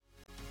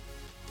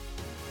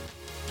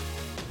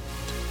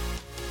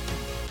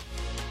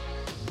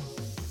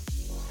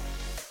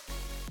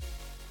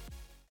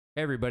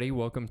Hey everybody,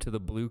 welcome to the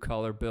Blue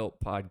Collar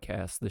Built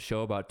podcast, the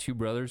show about two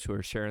brothers who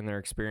are sharing their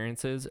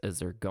experiences as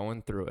they're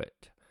going through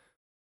it.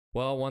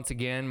 Well, once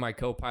again, my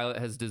co-pilot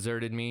has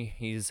deserted me.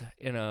 He's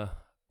in a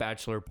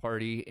bachelor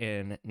party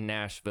in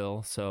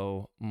Nashville,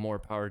 so more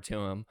power to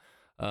him.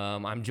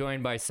 I'm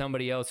joined by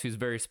somebody else who's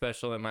very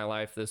special in my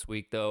life this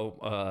week,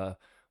 though.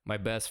 My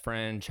best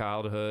friend,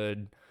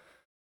 childhood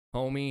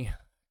homie,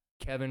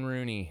 Kevin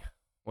Rooney.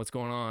 What's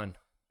going on?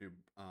 Dude,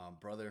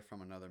 brother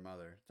from another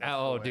mother.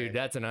 Dude,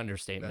 that's an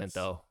understatement,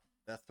 though.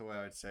 That's the way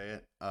I would say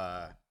it.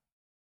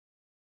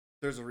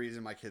 There's a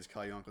reason my kids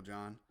call you Uncle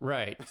John.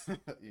 Right.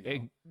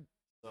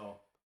 So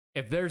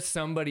if there's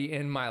somebody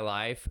in my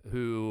life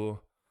who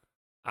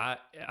I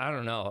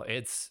don't know,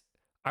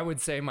 I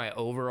would say my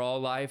overall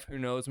life who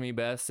knows me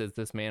best is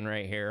this man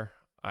right here.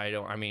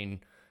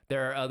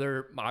 There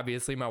are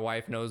obviously my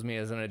wife knows me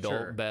as an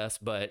adult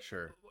best, but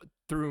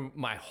through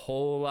my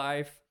whole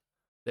life,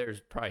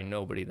 there's probably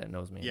nobody that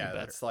knows me any better.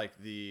 That's like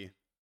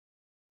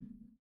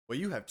well,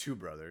 you have two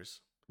brothers.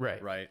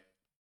 Right.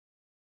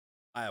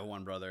 I have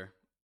one brother,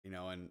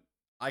 and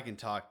I can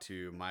talk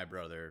to my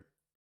brother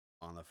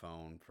on the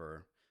phone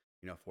for,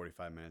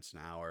 45 minutes, an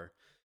hour,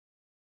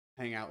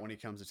 hang out when he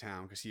comes to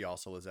town because he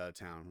also lives out of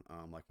town,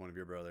 like one of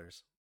your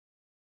brothers.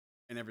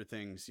 And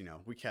everything's,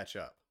 we catch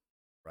up,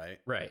 right?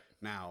 Right.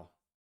 Now,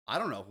 I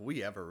don't know if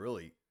we ever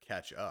really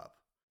catch up.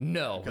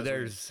 No,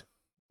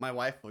 my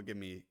wife will give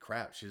me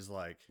crap. She's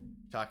like,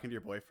 talking to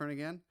your boyfriend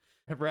again?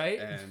 Right.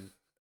 And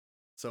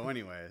so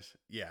anyways,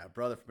 yeah,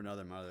 brother from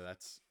another mother.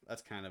 That's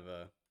kind of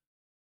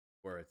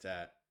where it's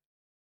at.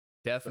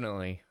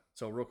 Definitely.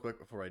 So real quick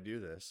before I do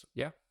this.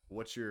 Yeah.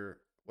 What's your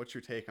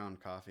take on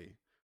coffee?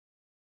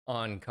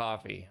 On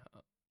coffee,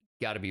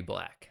 got to be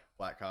black.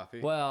 Black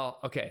coffee? Well,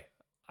 okay.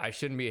 I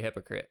shouldn't be a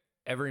hypocrite.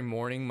 Every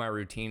morning, my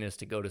routine is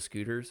to go to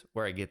Scooters,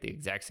 where I get the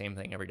exact same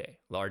thing every day.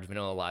 Large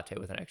vanilla latte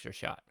with an extra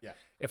shot. Yeah.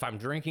 If I'm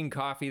drinking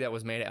coffee that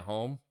was made at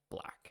home,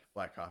 black.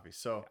 Black coffee.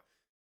 So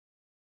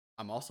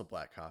I'm also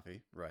black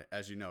coffee, right?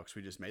 As you know, because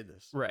we just made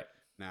this. Right.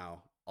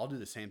 Now, I'll do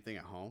the same thing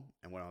at home.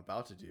 And what I'm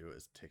about to do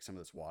is take some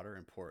of this water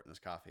and pour it in this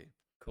coffee.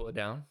 Cool it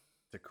down?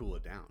 To cool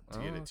it down. To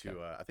get it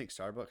to, I think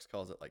Starbucks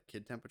calls it like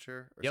kid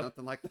temperature or Yep.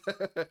 something like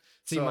that.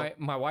 See,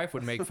 my wife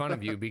would make fun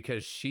of you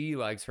because she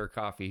likes her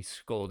coffee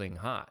scalding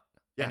hot.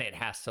 Yeah. And it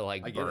has to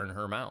burn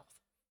her mouth.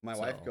 My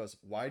wife goes,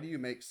 "Why do you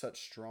make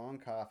such strong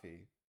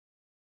coffee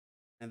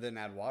and then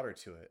add water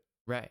to it?"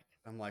 Right.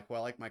 I'm like,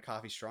 "Well, I like my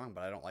coffee strong,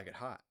 but I don't like it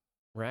hot."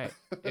 Right.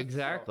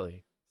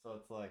 Exactly. So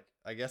it's like,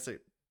 I guess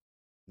it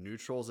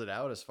neutrals it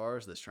out as far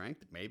as the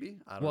strength, maybe.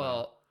 I don't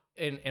know.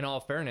 In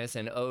all fairness,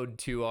 and ode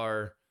to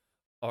our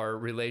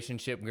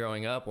relationship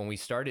growing up, when we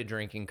started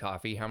drinking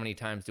coffee, how many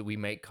times did we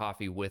make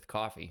coffee with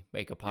coffee,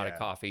 make a pot of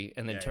coffee,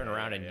 and then turn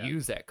around and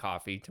use that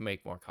coffee to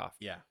make more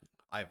coffee? Yeah.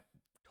 I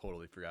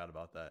totally forgot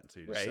about that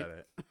until you just said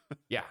it.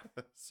 Yeah.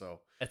 So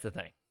that's the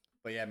thing.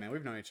 But yeah, man,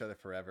 we've known each other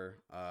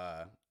forever.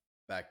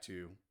 Back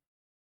to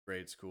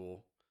grade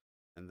school,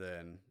 and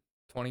then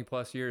 20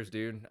 plus years,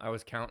 dude. I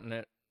was counting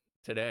it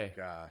today.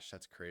 Gosh,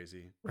 that's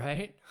crazy.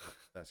 Right?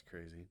 That's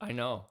crazy. I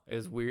know. It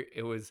was weird.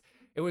 It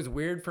was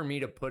weird for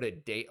me to put a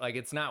date. Like,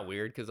 it's not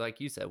weird because,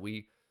 like you said,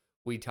 we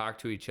talk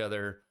to each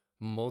other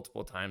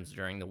multiple times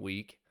during the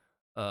week,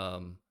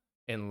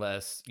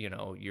 unless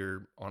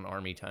you're on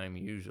Army time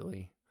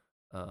usually.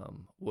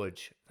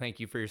 Which, thank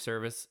you for your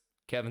service.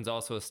 Kevin's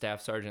also a staff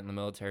sergeant in the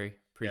military.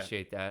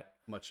 Appreciate that.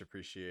 Much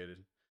appreciated.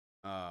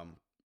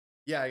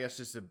 Yeah, I guess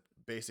just a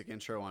basic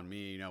intro on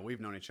me.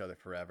 We've known each other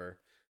forever.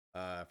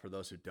 For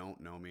those who don't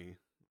know me,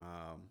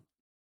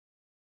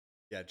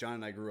 yeah, John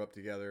and I grew up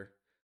together.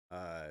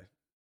 I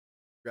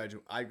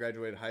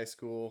graduated high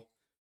school,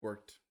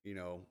 worked,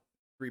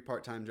 3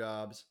 part-time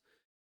jobs,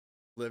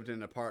 lived in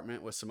an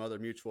apartment with some other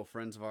mutual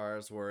friends of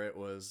ours where it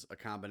was a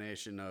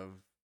combination of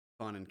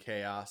fun and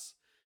chaos.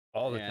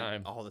 All the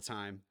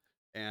time.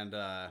 And,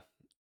 and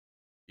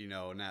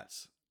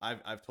that's,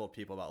 I've told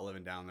people about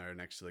living down there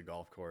next to the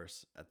golf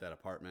course at that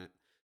apartment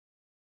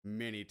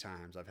many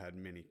times. I've had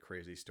many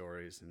crazy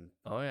stories, and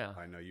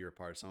I know you were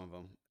part of some of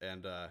them.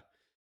 And,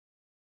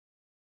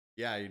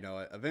 yeah,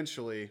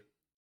 eventually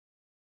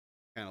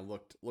kind of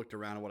looked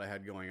around at what I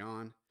had going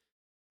on,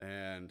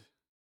 and,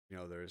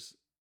 there's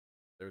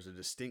a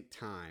distinct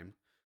time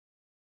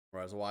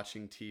where I was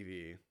watching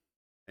TV.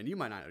 And you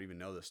might not even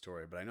know this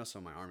story, but I know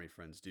some of my Army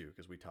friends do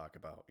because we talk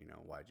about,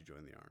 why'd you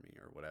join the Army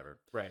or whatever.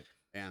 Right.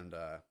 And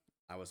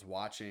I was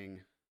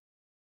watching,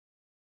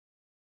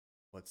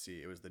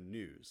 it was the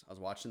news. I was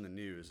watching the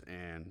news,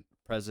 and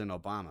President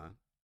Obama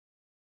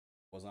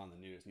was on the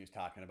news, and he was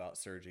talking about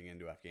surging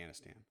into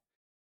Afghanistan.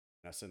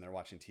 And I was sitting there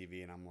watching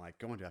TV, and I'm like,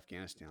 going to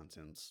Afghanistan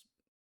sounds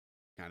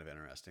kind of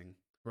interesting.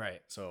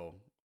 Right. So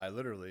I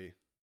literally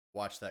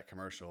watched that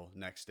commercial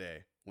next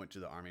day, went to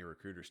the Army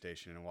recruiter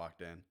station and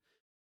walked in.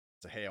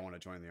 Say, hey, I want to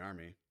join the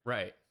Army.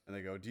 Right. And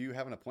they go, do you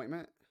have an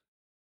appointment?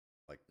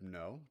 Like,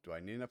 no. Do I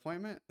need an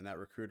appointment? And that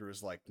recruiter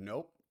was like,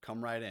 nope,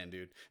 come right in,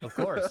 dude. Of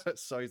course.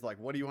 So he's like,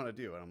 what do you want to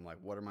do? And I'm like,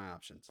 what are my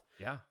options?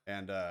 Yeah.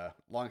 And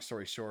long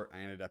story short, I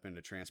ended up in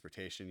the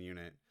transportation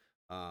unit.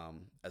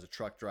 As a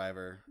truck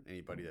driver,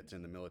 anybody that's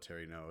in the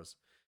military knows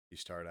you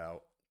start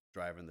out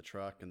driving the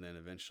truck, and then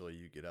eventually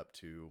you get up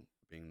to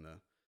being the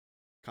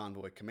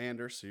convoy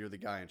commander. So you're the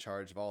guy in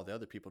charge of all the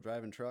other people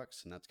driving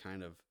trucks, and that's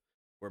kind of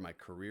where my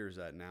career is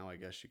at now, I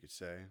guess you could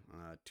say.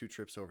 2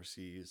 trips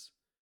overseas,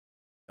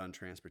 done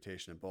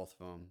transportation in both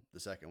of them. The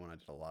second one, I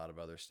did a lot of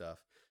other stuff.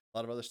 A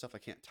lot of other stuff I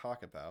can't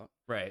talk about.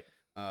 Right.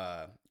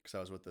 Because I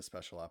was with the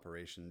Special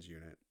Operations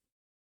Unit.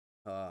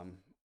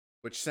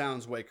 Which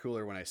sounds way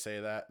cooler when I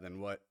say that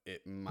than what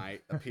it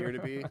might appear to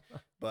be.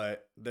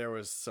 But there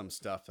was some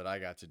stuff that I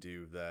got to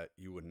do that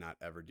you would not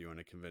ever do in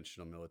a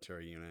conventional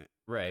military unit.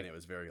 Right. And it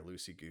was very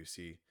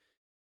loosey-goosey.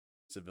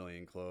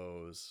 Civilian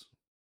clothes.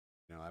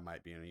 You know, I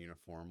might be in a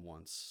uniform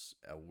once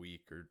a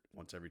week or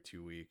once every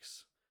 2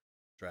 weeks,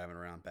 driving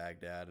around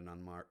Baghdad in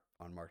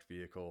unmarked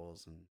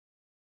vehicles, and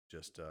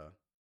just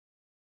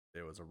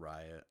it was a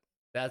riot.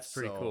 That's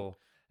pretty cool.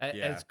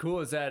 Yeah. As cool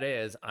as that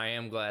is, I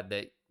am glad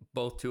that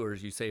both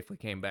tours you safely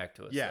came back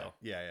to us. Yeah,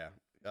 yeah.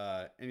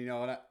 And you know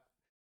what?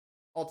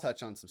 I'll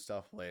touch on some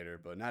stuff later,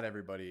 but not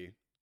everybody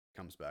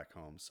comes back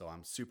home. So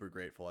I'm super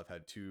grateful. I've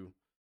had 2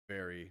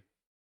 very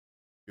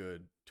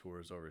good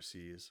tours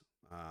overseas.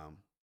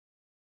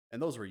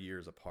 And those were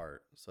years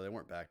apart. So they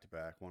weren't back to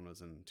back. One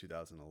was in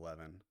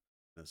 2011.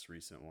 This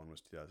recent one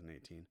was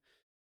 2018.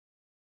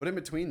 But in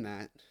between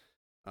that,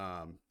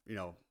 you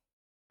know,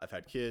 I've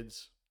had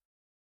kids,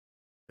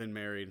 been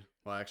married.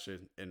 Well, actually,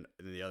 in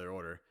the other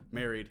order,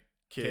 married,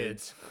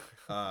 kids.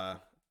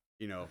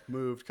 You know,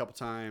 moved a couple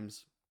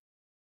times.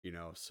 You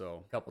know,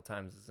 so a couple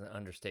times is an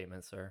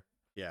understatement, sir.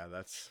 Yeah,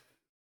 that's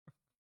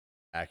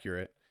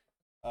accurate.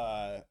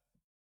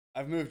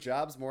 I've moved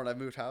jobs more than I've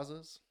moved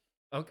houses.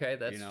 Okay,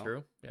 that's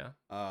true. Yeah.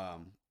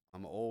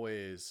 I'm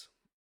always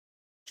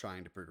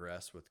trying to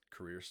progress with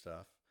career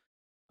stuff.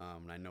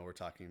 And I know we're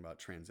talking about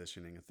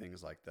transitioning and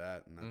things like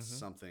that, and that's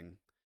something,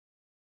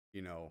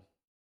 you know,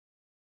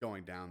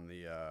 going down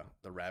the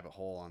rabbit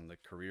hole on the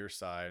career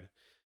side.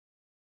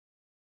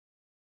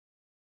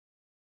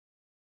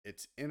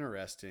 It's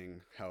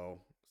interesting how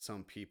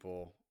some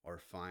people are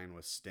fine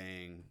with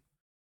staying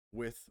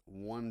with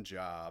one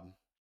job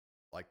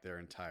like their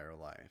entire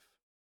life,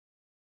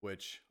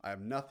 which I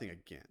have nothing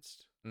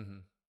against.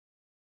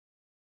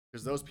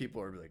 Because those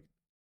people are like,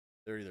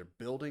 they're either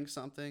building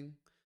something,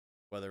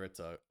 whether it's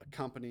a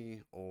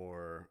company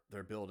or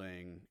they're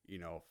building, you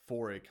know,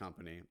 for a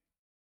company,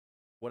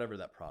 whatever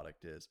that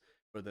product is.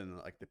 But then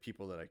like the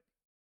people that I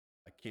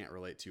can't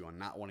relate to on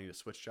not wanting to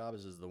switch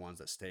jobs is the ones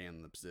that stay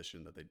in the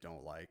position that they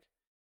don't like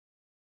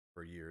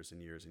for years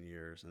and years and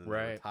years. And then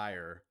they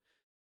retire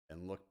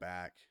and look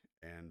back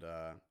and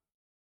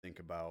think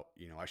about,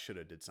 you know, I should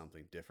have did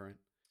something different.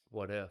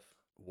 What if?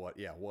 What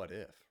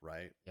if,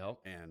 right? Yep.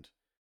 And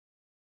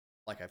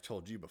like I've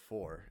told you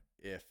before,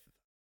 if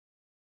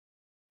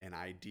an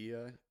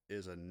idea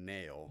is a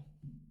nail,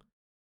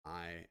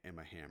 I am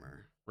a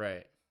hammer.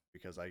 Right.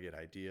 Because I get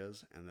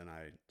ideas and then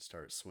I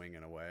start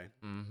swinging away.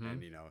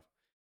 And, you know,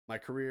 my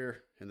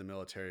career in the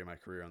military, my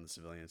career on the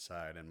civilian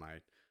side, and my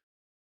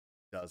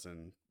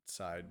dozen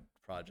side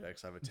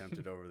projects I've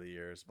attempted over the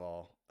years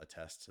all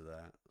attest to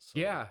that. So.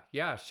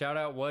 Yeah. Shout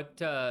out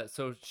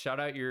shout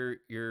out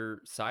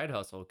your side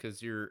hustle,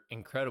 because you're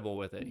incredible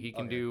with it. He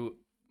can do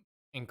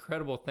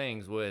incredible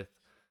things with.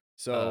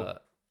 So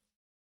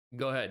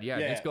go ahead. Yeah,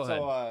 just go ahead.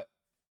 So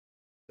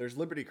there's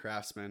Liberty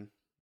Craftsman,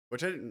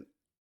 which I didn't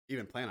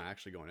even plan on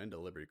actually going into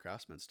Liberty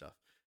Craftsman stuff,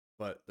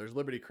 but there's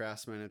Liberty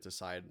Craftsman. It's a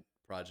side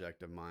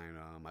project of mine.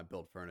 I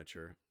build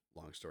furniture,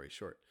 long story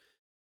short,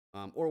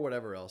 or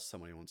whatever else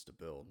somebody wants to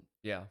build.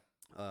 Yeah.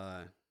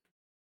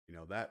 You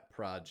know, that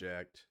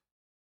project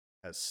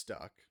has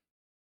stuck,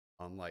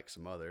 unlike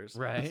some others.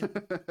 Right.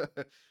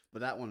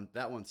 But that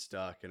one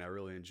stuck, and I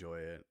really enjoy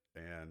it.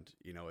 And,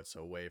 you know, it's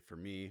a way for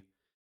me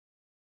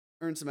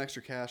earn some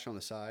extra cash on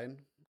the side.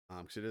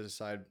 Because it is a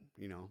side,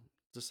 you know,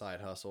 it's a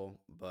side hustle,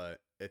 but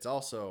it's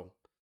also,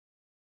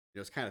 you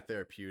know, it's kind of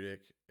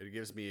therapeutic. It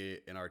gives me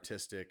an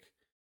artistic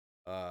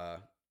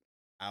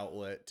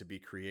outlet to be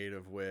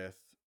creative with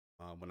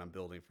when I'm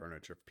building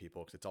furniture for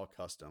people, because it's all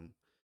custom.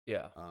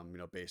 Yeah. You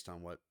know, based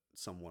on what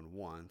someone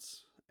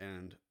wants.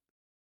 And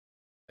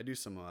I do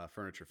some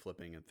furniture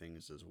flipping and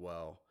things as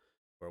well,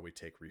 where we'll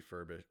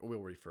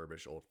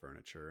refurbish old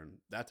furniture, and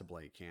that's a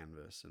blank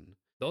canvas. And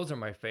those are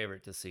my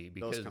favorite to see,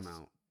 because those come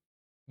out.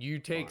 You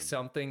take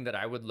something that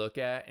I would look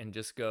at and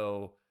just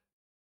go,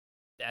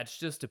 that's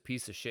just a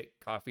piece of shit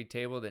coffee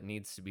table that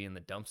needs to be in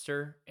the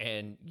dumpster.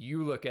 And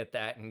you look at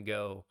that and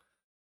go,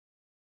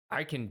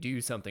 I can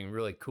do something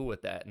really cool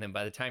with that. And then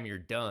by the time you're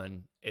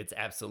done, it's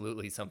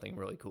absolutely something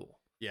really cool.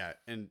 Yeah.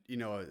 And, you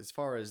know, as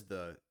far as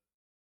to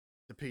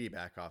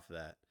piggyback off of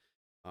that,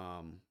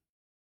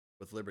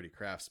 with Liberty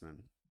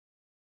Craftsman,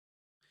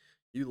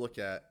 you look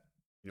at,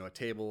 you know, a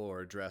table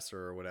or a dresser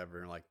or whatever,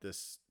 and like,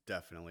 this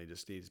definitely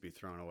just needs to be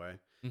thrown away.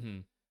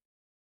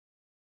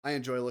 I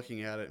enjoy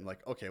looking at it and like,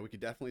 okay, we could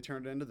definitely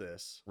turn it into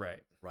this.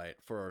 Right.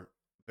 For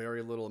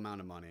very little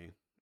amount of money.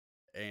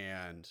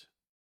 And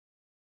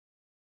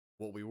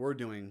what we were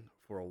doing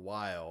for a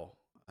while,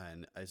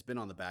 and it's been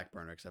on the back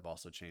burner because I've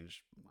also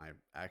changed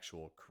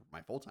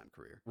my full-time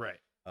career. Right.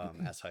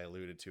 As I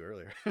alluded to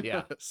earlier.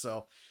 Yeah.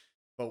 So,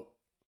 but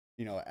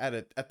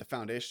at the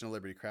foundation of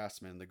Liberty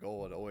Craftsman, the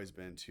goal had always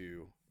been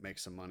to make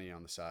some money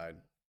on the side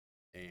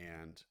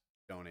and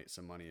donate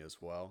some money as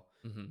well.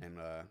 Mm-hmm. And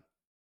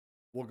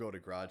we'll go to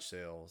garage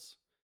sales,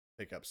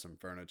 pick up some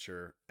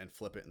furniture, and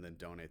flip it, and then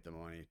donate the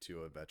money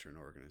to a veteran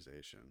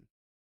organization.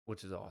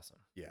 Which is awesome.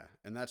 Yeah,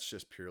 and that's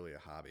just purely a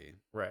hobby.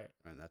 Right.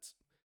 And that's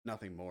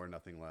nothing more,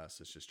 nothing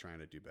less. It's just trying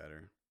to do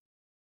better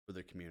for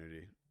the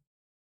community.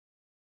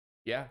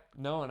 Yeah.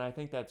 No, and I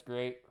think that's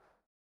great.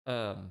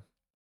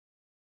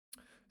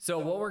 So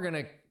what we're going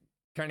to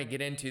kind of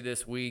get into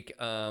this week,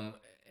 and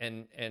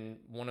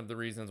one of the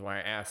reasons why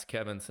I asked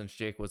Kevin, since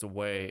Jake was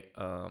away,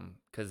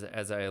 because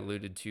as I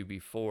alluded to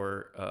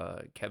before,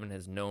 Kevin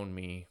has known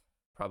me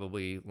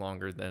probably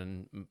longer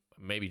than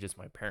maybe just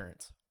my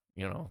parents.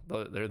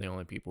 They're the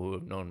only people who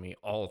have known me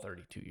all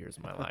 32 years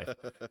of my life.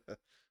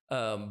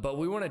 But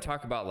we want to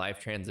talk about life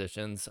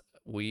transitions.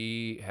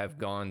 We have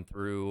gone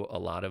through a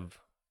lot of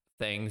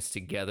things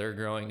together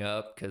growing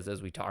up, because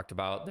as we talked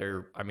about,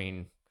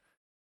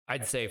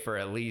 I'd say for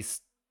at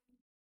least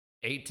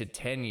 8 to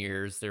 10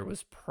 years, there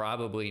was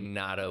probably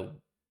not a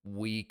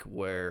week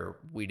where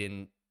we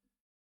didn't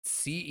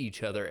see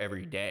each other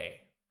every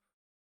day,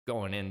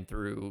 going in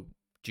through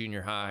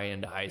junior high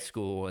into high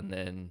school, and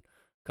then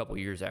a couple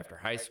years after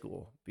high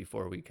school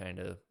before we kind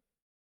of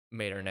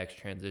made our next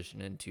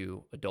transition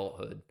into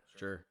adulthood.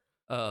 Sure.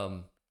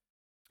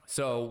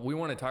 So we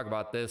want to talk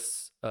about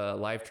this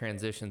life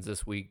transitions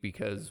this week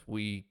because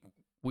we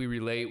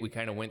relate. We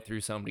kind of went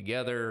through some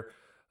together.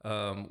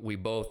 We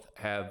both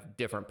have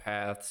different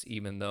paths,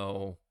 even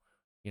though,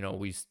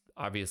 we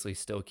obviously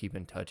still keep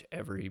in touch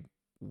every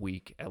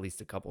week, at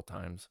least a couple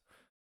times.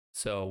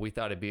 So we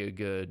thought it'd be a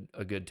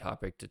good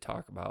topic to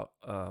talk about.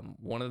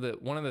 One of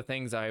the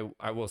things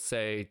I will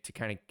say to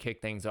kind of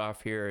kick things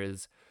off here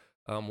is,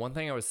 one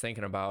thing I was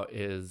thinking about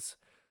is,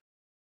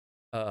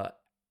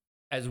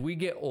 as we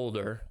get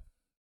older,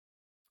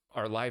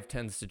 our life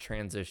tends to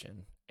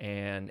transition,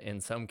 and in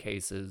some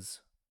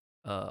cases,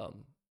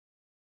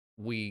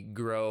 we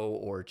grow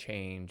or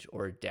change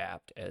or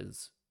adapt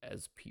as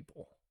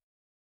people.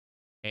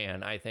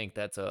 And I think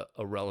that's a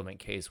relevant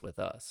case with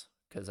us,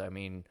 because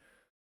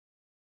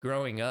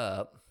growing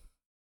up,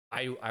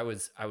 I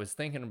was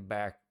thinking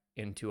back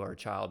into our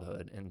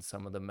childhood and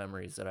some of the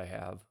memories that I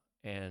have,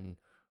 and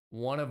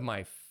one of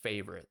my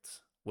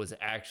favorites was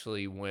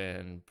actually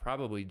when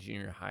probably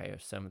junior high or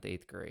 7th,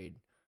 8th grade,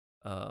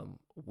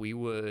 we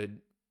would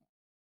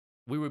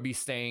be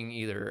staying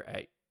either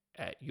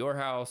at your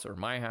house or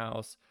my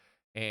house,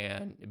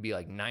 and it'd be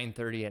like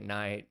 9:30 at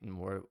night, and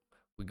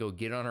we'd go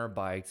get on our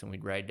bikes and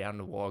we'd ride down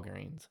to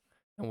Walgreens,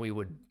 and we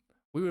would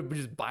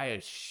just buy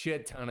a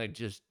shit ton of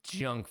just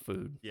junk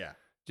food. Yeah.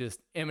 Just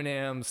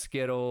M&M's,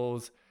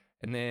 Skittles,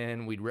 and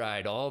then we'd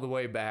ride all the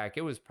way back.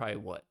 It was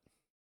probably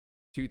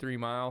 2-3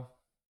 mile?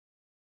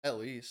 At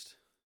least.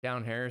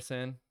 Down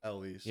Harrison. At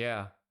least.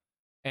 Yeah.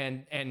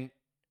 And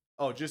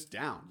oh, just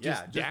down.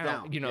 Yeah, just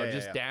down.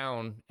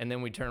 Down, and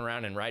then we turn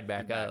around and ride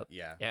back up.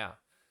 Yeah. Yeah.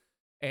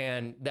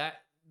 And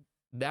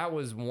that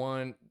was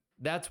one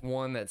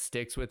that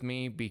sticks with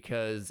me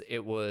because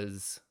it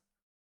was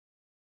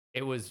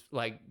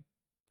like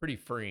pretty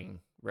freeing,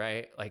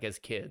 right? Like as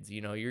kids,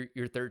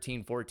 you're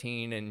 13,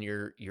 14 and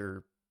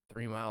you're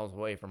 3 miles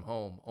away from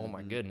home. Oh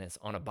my goodness,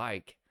 on a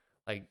bike.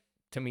 Like,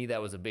 to me,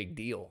 that was a big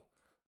deal.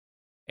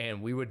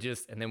 And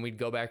and then we'd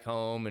go back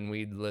home and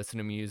we'd listen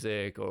to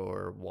music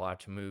or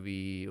watch a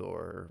movie,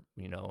 or,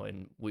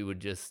 and we would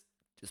just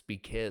be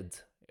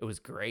kids. It was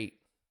great.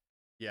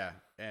 Yeah.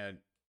 And,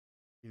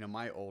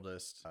 my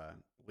oldest,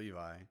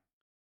 Levi,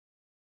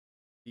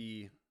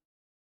 he's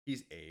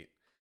 8,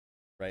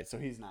 right? So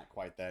he's not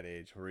quite that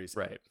age where he's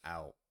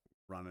out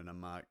running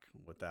amok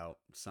without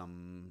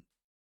some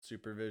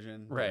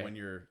supervision. Right. But when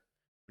you're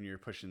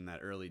pushing that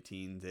early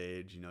teens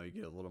age, you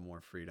get a little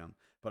more freedom.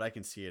 But I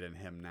can see it in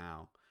him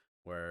now,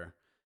 where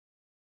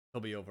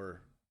he'll be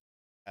over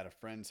at a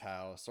friend's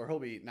house, or he'll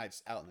be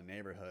nights out in the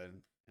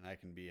neighborhood, and I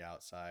can be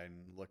outside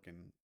and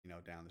looking,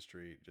 down the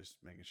street, just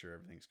making sure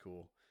everything's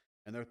cool.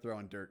 And they're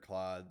throwing dirt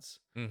clods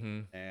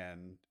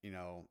and,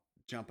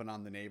 jumping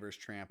on the neighbor's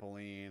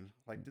trampoline.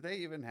 Like, do they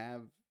even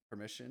have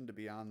permission to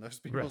be on those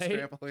people's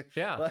trampoline?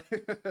 Yeah.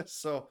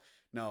 So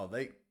no,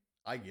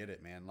 I get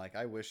it, man. Like,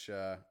 I wish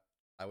I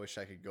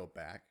could go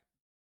back,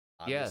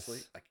 obviously,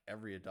 like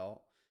every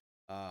adult.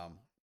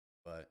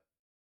 But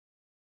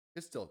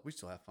we still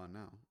have fun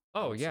now.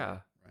 Oh yeah.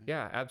 Right?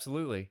 Yeah,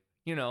 absolutely.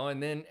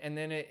 And then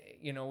it,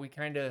 we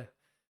kind of,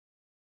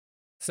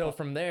 so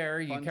from there,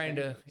 you kind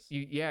of,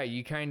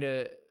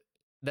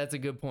 that's a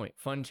good point.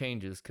 Fun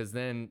changes. Cause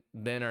then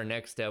our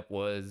next step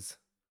was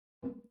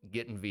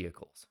getting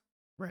vehicles.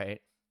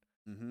 Right.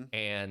 Mm-hmm.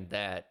 And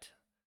that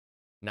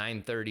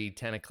 9:30,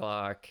 10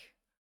 o'clock,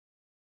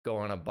 go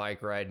on a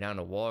bike ride down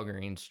to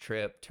Walgreens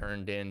trip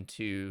turned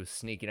into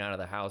sneaking out of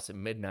the house at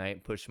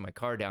midnight, pushing my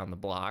car down the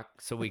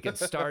block so we could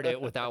start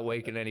it without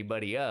waking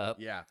anybody up.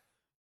 Yeah.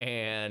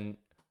 And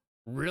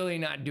really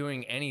not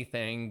doing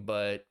anything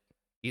but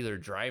either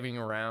driving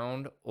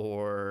around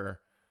or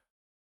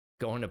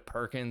going to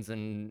Perkins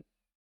and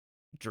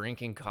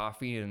drinking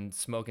coffee and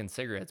smoking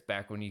cigarettes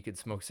back when you could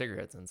smoke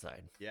cigarettes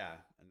inside. Yeah,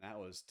 and that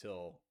was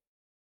till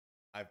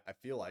I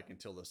feel like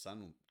until the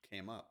sun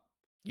came up.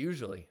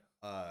 Usually.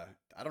 I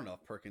don't know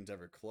if Perkins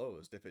ever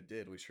closed. If it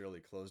did, we surely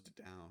closed it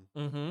down.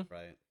 Mm-hmm.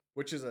 Right.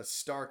 Which is a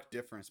stark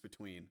difference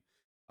between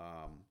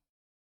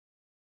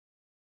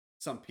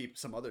some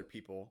other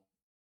people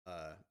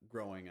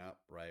growing up,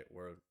 right?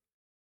 Where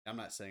I'm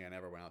not saying I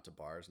never went out to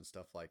bars and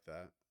stuff like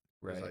that.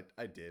 Right.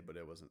 I did, but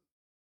it wasn't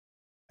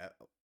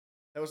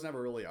that was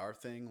never really our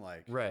thing.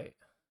 Like, right.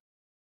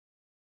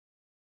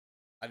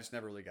 I just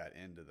never really got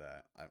into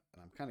that. And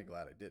I'm kind of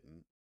glad I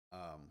didn't.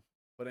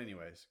 But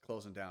anyways,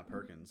 closing down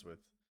Perkins with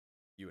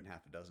you and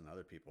half a dozen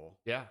other people.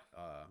 Yeah.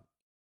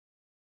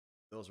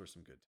 Those were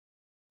some good.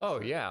 Oh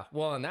yeah.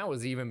 Well, and that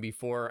was even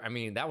before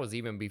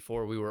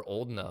we were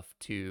old enough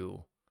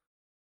to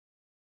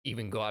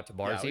even go out to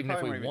bars, even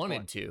if we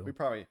wanted to.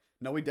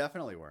 We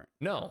definitely weren't.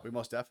 No. We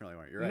most definitely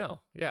weren't. You're right. No.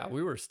 Yeah,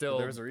 we were still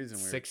There's a reason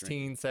we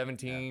 16,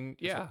 17.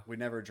 Yeah. We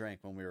never drank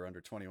when we were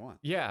under 21.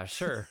 Yeah,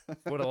 sure.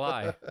 What a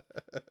lie.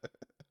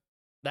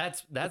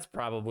 That's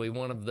probably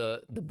one of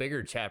the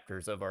bigger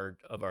chapters of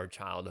our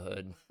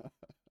childhood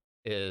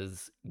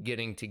is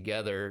getting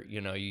together.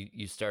 You know,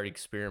 you start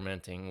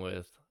experimenting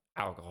with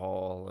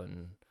alcohol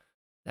and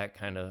that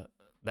kind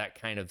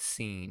of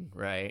scene,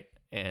 right?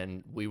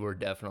 And we were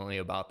definitely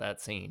about that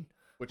scene.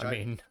 Which I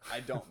mean, I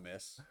don't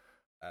miss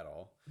at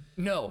all.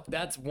 No,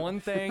 that's one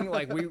thing.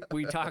 Like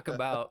we talk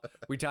about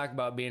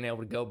being able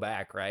to go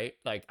back, right?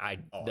 Like I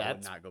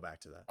would not go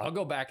back to that. I'll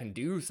go back and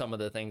do some of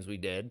the things we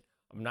did.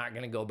 I'm not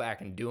going to go back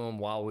and do them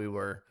while we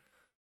were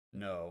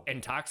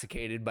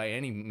intoxicated by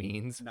any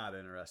means. Not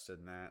interested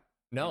in that.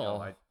 No. You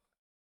know,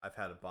 I've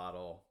had a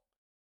bottle.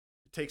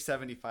 Take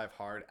 75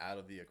 hard out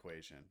of the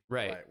equation.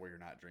 Right. Where you're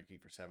not drinking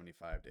for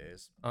 75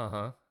 days.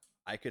 Uh-huh.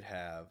 I could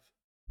have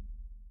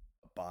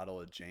a bottle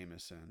of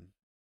Jameson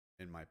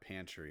in my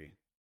pantry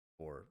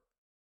for,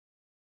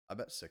 I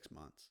bet, 6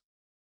 months.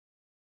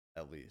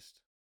 At least.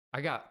 I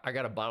got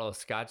a bottle of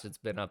scotch that's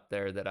been up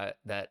there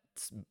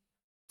that's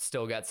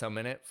still got some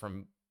in it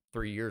from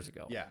 3 years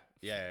ago.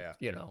 Yeah.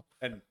 You know.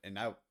 And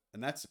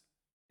that's,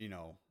 you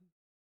know,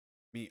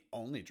 me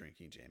only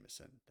drinking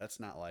Jameson. That's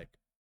not like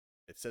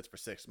it sits for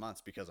 6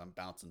 months because I'm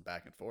bouncing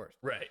back and forth.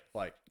 Right.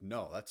 Like,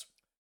 no, that's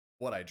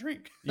what I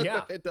drink.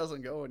 Yeah. It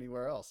doesn't go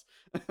anywhere else.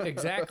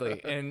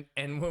 Exactly. And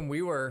when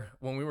we were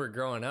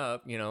growing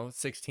up, you know,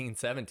 16,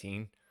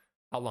 17,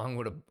 how long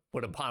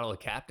would a bottle of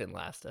Captain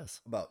last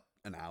us? About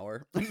an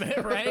hour.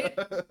 Right?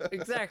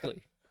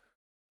 Exactly.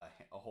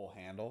 A whole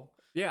handle.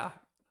 Yeah.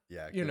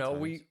 Yeah. You know,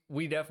 times.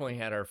 we definitely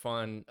had our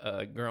fun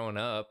growing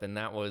up, and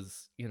that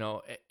was, you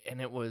know,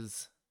 and it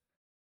was,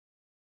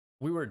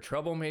 we were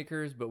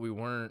troublemakers, but we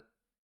weren't.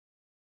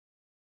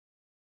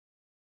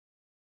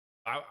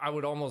 I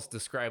would almost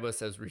describe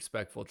us as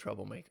respectful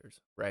troublemakers,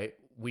 right?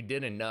 We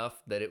did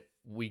enough that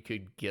we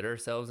could get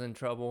ourselves in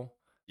trouble,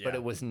 but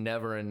it was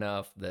never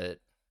enough that,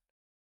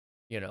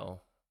 you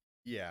know.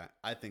 Yeah,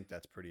 I think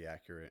that's pretty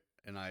accurate.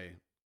 And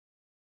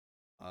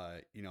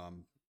you know,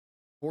 I'm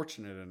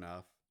fortunate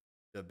enough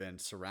to have been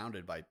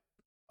surrounded by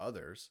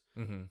others,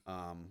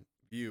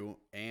 you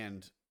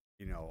and,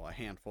 you know, a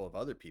handful of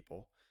other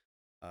people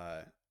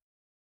that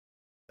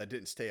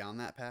didn't stay on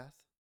that path.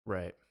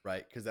 Right.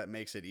 Right. Because that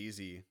makes it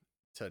easy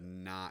to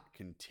not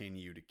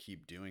continue to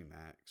keep doing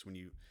that. Because when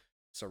you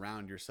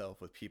surround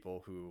yourself with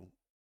people who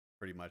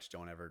pretty much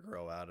don't ever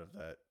grow out of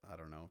that, I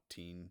don't know,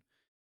 teen,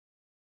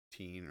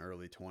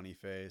 early 20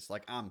 phase.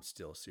 Like, I'm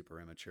still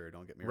super immature,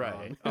 don't get me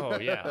wrong. Oh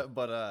yeah.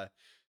 but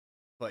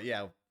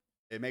yeah,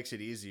 it makes it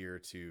easier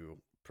to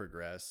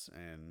progress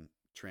and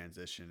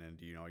transition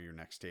into, you know, your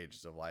next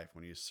stages of life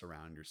when you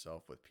surround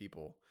yourself with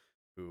people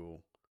who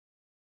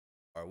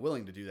are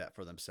willing to do that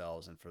for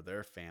themselves and for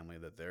their family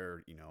that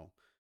they're, you know,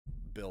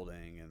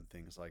 building and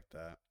things like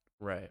that.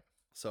 Right.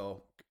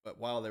 So, but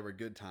while they were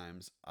good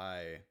times,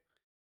 I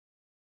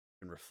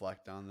can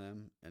reflect on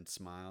them and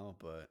smile,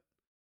 but,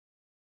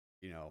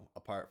 you know,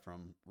 apart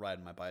from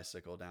riding my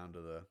bicycle down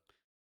to the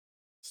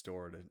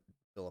store to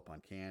fill up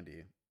on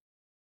candy,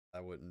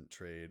 I wouldn't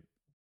trade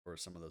for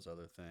some of those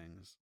other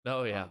things.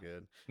 Oh yeah. I'm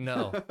good.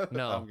 No.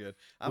 I'm good.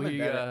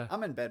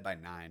 I'm in bed by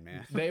 9,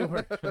 man. They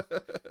were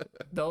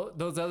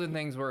those other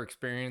things were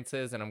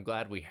experiences, and I'm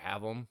glad we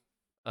have them.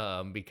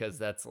 Because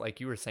that's, like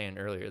you were saying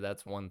earlier,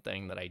 that's one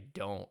thing that I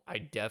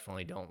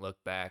definitely don't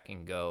look back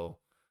and go,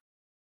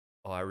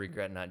 oh, I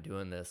regret not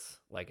doing this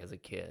like as a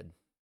kid.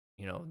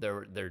 You know,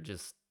 there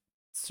just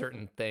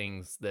certain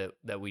things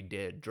that we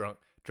did, drunk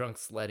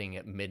sledding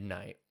at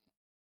midnight,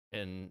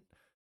 and,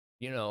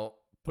 you know,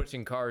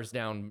 pushing cars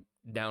down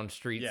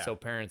streets so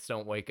parents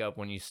don't wake up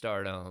when you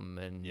start them,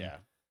 and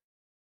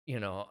you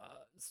know,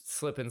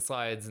 slip and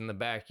slides in the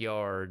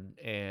backyard,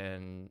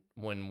 and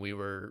when we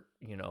were,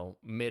 you know,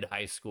 mid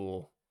high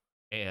school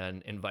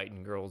and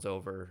inviting girls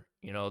over,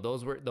 you know,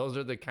 those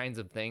are the kinds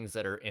of things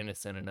that are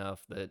innocent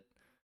enough that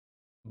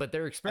but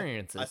their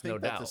experiences, I think no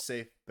that's doubt. a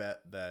safe bet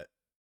that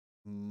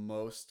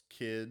most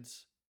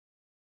kids,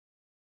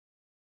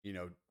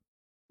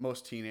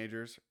 most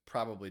teenagers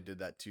probably did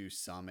that to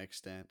some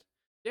extent.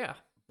 Yeah.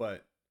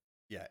 But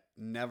yeah,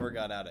 never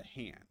got out of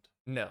hand.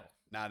 No.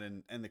 Not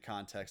in the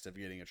context of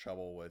getting in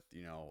trouble with,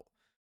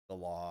 the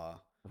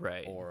law.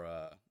 Right.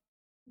 Or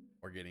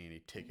getting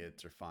any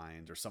tickets or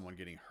fines or someone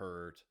getting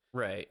hurt.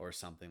 Right. Or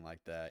something like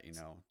that,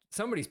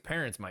 Somebody's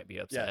parents might be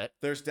upset. Yeah,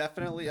 there's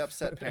definitely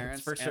upset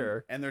parents. For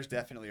sure. And there's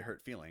definitely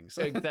hurt feelings.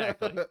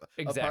 Exactly.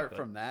 Apart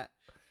from that,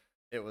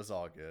 it was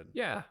all good.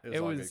 Yeah.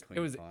 It was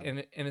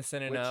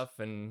innocent enough.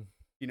 And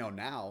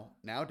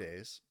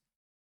nowadays,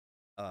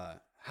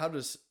 how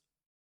does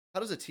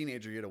a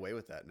teenager get away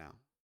with that now?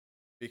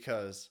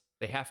 Because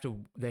they have to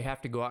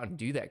go out and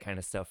do that kind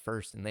of stuff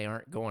first, and they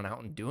aren't going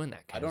out and doing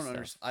that kind of stuff. I don't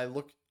understand. I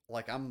look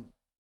like I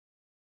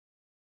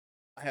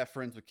have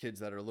friends with kids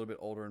that are a little bit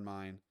older than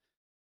mine,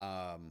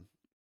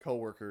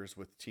 coworkers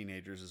with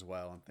teenagers as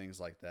well, and things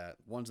like that.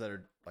 Ones that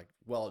are like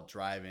well at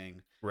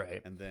driving,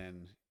 right? And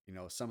then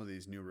some of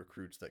these new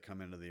recruits that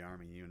come into the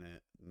Army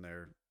unit and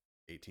they're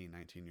 18,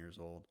 19 years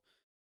old.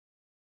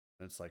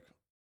 And it's like,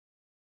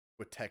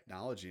 with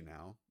technology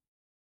now,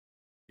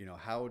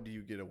 how do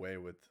you get away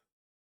with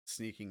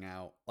sneaking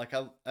out? Like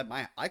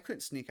I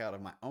couldn't sneak out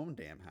of my own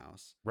damn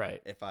house,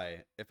 right? If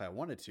I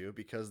wanted to,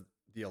 because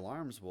the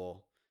alarms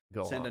will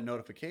send a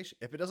notification.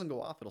 If it doesn't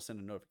go off, it'll send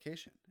a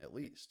notification at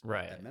least,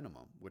 right? At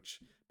minimum, which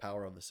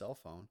power of the cell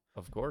phone,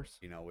 of course,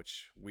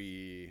 which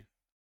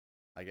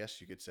I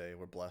guess you could say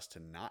we're blessed to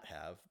not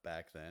have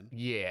back then.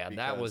 Yeah,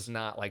 that was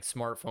not like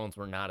smartphones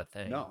were not a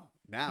thing. No,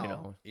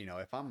 now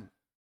if I'm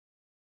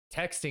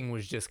texting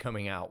was just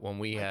coming out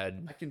when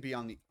I can be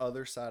on the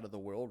other side of the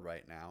world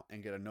right now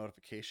and get a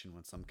notification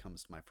when someone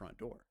comes to my front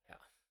door. Yeah.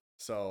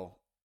 So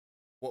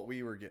what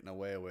we were getting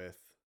away with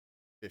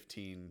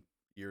 15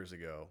 years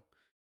ago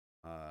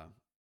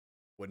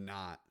would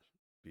not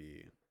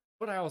be.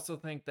 But I also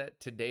think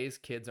that today's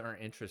kids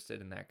aren't interested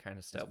in that kind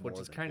of stuff, which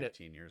is kind of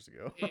 15 years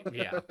ago.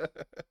 Yeah.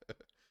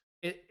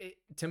 It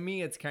to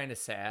me, it's kind of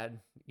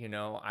sad, and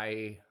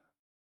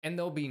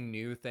there'll be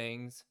new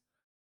things.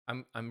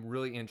 I'm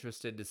really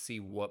interested to see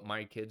what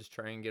my kids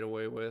try and get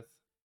away with,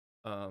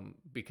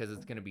 because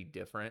it's going to be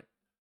different.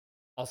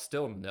 I'll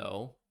still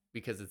know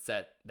because it's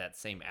that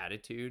same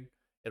attitude.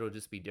 It'll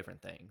just be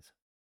different things.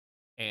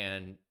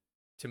 And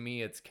to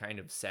me, it's kind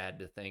of sad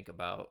to think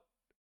about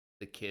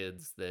the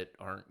kids that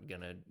aren't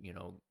going to,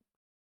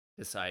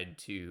 decide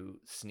to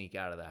sneak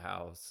out of the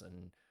house.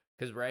 And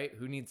because, right,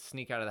 who needs to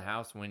sneak out of the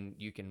house when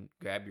you can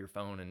grab your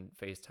phone and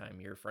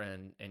FaceTime your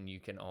friend and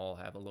you can all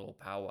have a little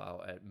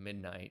powwow at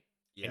midnight.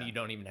 Yeah. And you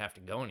don't even have to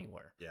go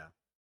anywhere. Yeah.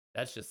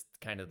 That's just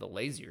kind of the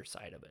lazier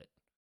side of it.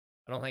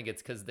 I don't think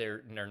it's because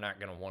they're not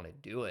going to want to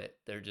do it.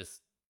 They're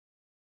just,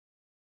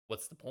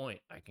 what's the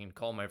point? I can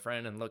call my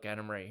friend and look at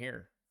him right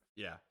here.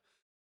 Yeah.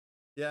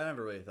 Yeah, I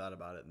never really thought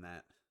about it in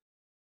that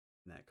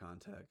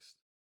context.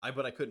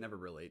 But I could never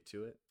relate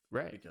to it.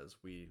 Right. Because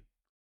we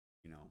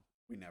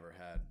never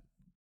had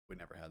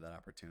that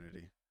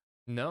opportunity.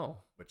 No.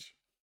 Which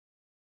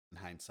in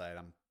hindsight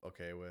I'm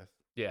okay with.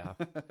 Yeah.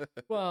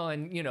 Well,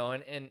 and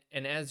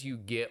and as you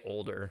get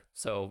older,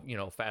 so,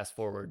 fast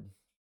forward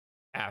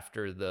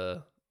after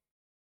the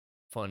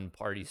fun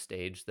party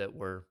stage that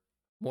we're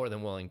more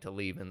than willing to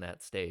leave in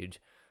that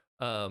stage.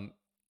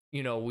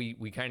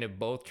 We kind of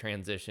both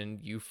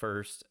transitioned, you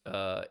first,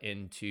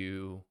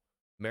 into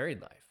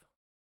married life.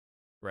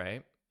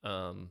 Right.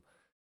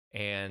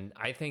 And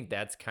I think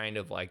that's kind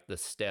of like the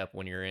step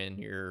when you're in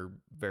your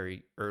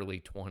very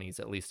early 20s,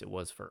 at least it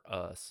was for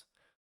us,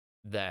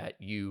 that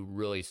you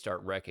really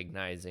start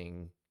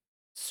recognizing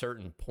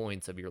certain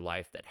points of your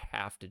life that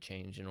have to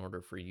change in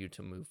order for you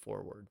to move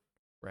forward,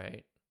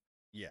 right?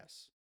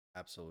 Yes,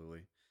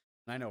 absolutely.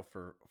 And I know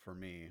for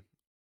me,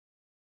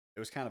 it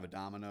was kind of a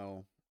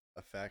domino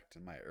effect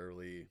in my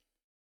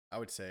I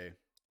would say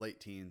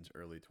late teens,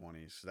 early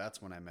 20s. So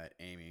that's when I met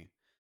Amy.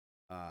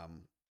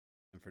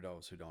 And for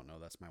those who don't know,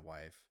 that's my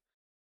wife.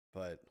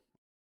 But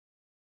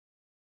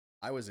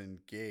I was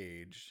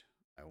engaged,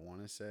 I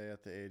want to say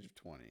at the age of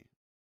 20.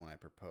 When I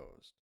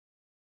proposed,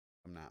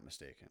 if I'm not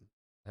mistaken.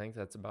 I think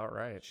that's about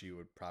right. She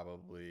would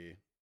probably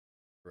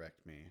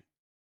correct me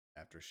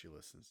after she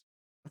listens.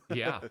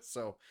 Yeah.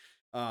 So,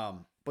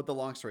 but the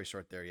long story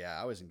short there,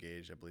 yeah, I was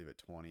engaged, I believe at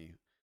 20,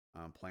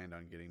 planned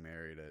on getting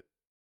married at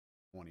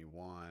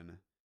 21,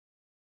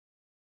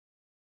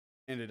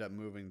 ended up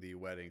moving the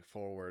wedding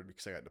forward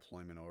because I got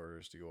deployment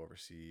orders to go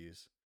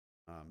overseas.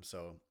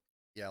 So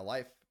yeah,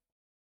 life,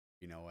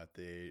 at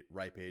the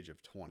ripe age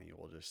of 20,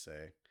 we'll just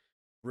say,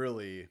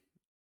 really,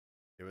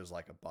 it was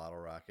like a bottle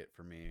rocket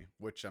for me,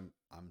 which I'm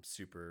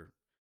super,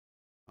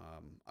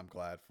 I'm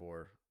glad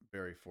for,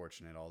 very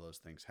fortunate all those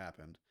things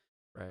happened.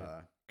 Right.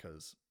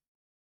 Because,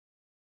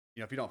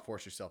 if you don't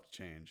force yourself to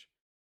change,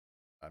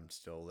 I'm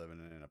still living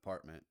in an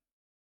apartment,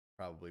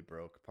 probably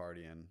broke,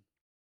 partying.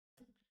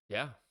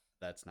 Yeah.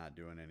 That's not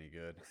doing any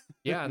good.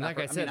 Yeah. And like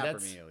I said,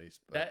 not for me at least.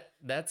 But.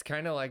 That's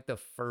kind of like the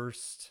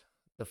first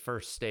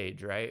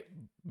stage, right?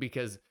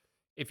 Because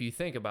if you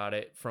think about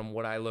it, from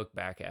what I look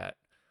back at,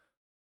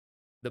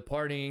 the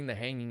partying, the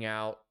hanging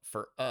out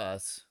for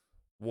us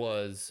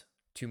was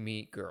to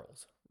meet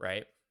girls,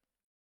 right?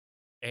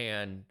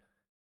 And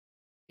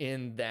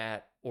in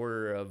that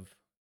order of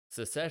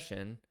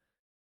succession,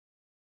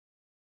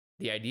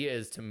 the idea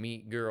is to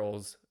meet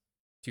girls,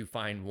 to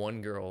find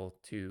one girl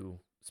to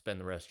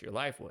spend the rest of your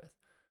life with.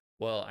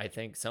 Well, I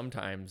think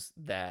sometimes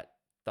that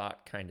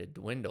thought kind of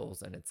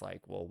dwindles, and it's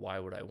like, well, why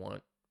would I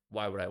want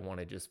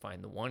to just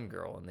find the one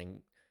girl?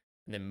 And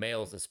then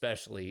males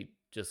especially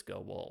just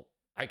go, well,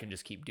 I can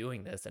just keep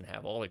doing this and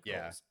have all the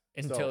girls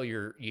until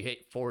you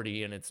hit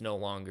 40 and it's no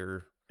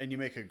longer. And you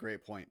make a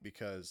great point,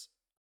 because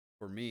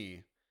for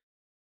me,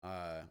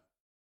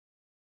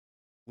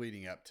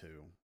 leading up to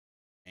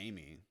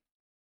Amy,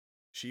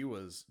 she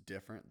was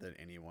different than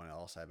anyone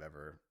else I've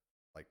ever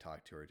like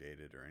talked to or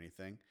dated or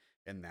anything.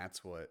 And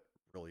that's what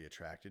really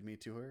attracted me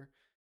to her,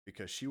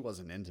 because she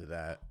wasn't into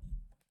that,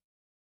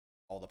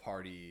 all the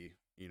party,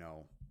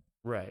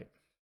 right,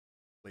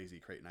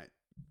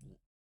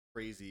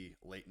 crazy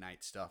late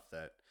night stuff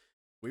that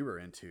we were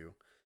into.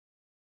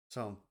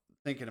 So I'm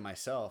thinking to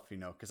myself,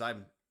 because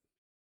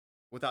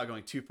without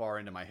going too far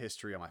into my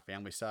history on my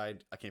family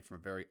side, I came from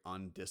a very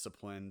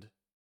undisciplined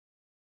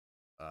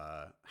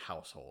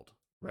household,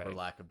 right, for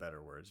lack of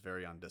better words,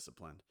 very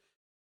undisciplined.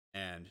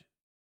 And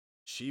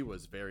she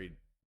was very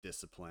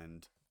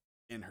disciplined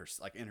in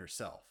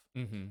herself,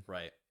 mm-hmm.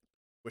 right?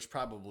 Which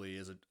probably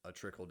is a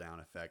trickle down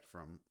effect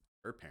from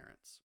her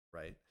parents,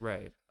 right?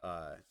 Right.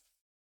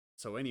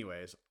 So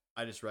anyways,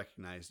 I just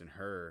recognized in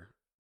her,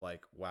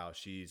 like, wow,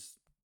 she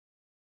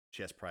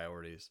has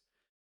priorities.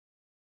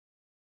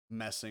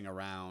 Messing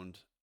around,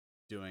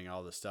 doing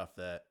all the stuff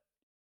that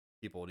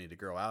people need to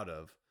grow out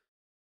of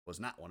was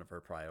not one of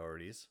her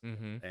priorities.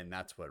 Mm-hmm. And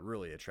that's what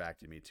really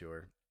attracted me to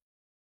her.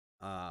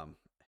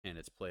 And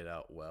it's played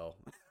out well.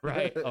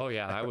 Right. Oh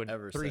yeah. I would,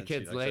 ever 3 since,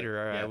 kids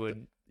later, I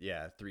would.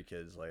 3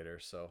 kids later.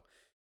 So,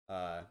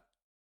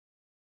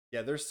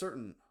 there's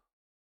certain,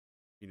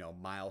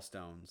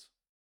 milestones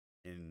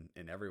in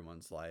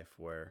everyone's life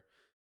or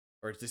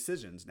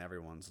decisions in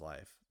everyone's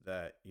life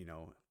that, you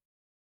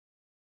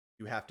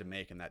have to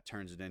make, and that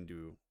turns it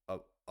into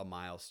a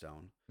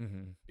milestone.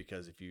 Mm-hmm.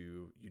 Because if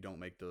you don't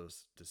make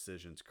those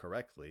decisions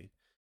correctly,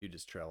 you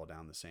just travel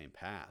down the same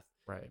path.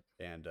 Right.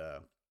 And,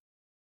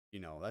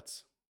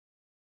 that's,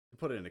 to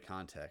put it into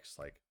context,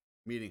 like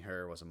meeting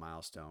her was a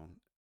milestone.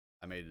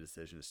 I made a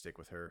decision to stick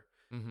with her.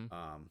 Mm-hmm.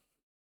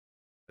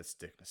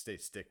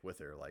 Stick with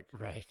her. Like,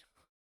 right.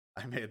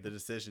 I made the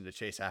decision to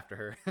chase after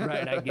her.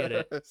 Right. I get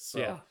it. So,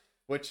 yeah.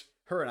 Which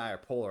her and I are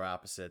polar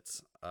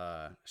opposites.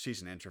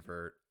 She's an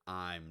introvert.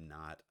 I'm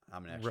not.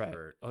 I'm an extrovert.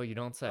 Right. Oh, you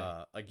don't say.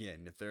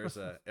 Again, if there's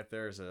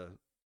an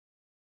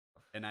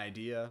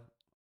idea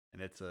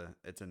and it's a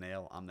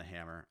nail, I'm the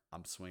hammer.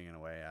 I'm swinging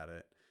away at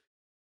it.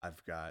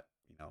 I've got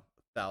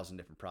 1,000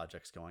 different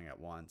projects going at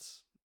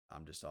once.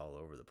 I'm just all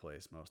over the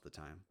place most of the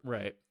time.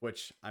 Right.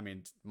 Which, I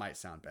mean, might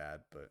sound bad,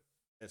 but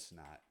it's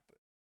not. But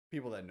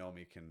people that know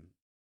me can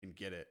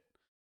get it.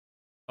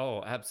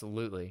 Oh,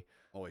 absolutely.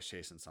 Always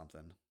chasing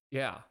something.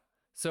 Yeah.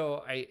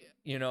 So I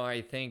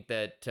think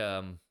that,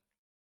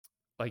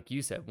 like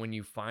you said, when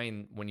you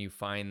find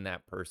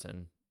that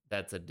person,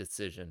 that's a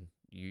decision.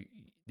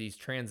 These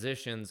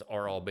transitions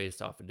are all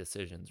based off of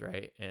decisions,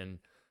 right? And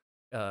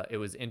it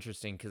was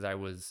interesting because I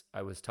was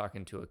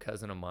talking to a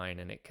cousin of mine,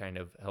 and it kind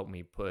of helped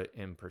me put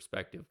in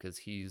perspective, because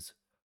he's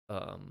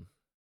 4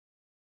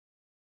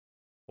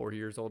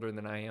 years older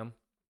than I am,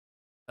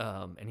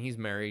 and he's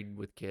married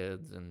with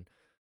kids, and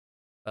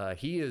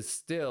he is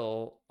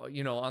still,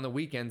 on the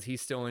weekends, he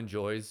still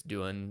enjoys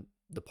doing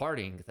the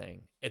partying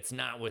thing. It's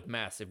not with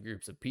massive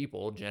groups of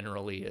people.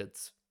 Generally,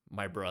 it's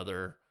my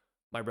brother's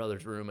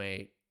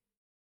roommate,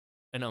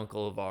 an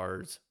uncle of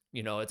ours.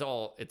 It's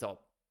all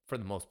for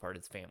the most part,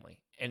 it's family.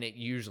 And it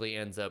usually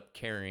ends up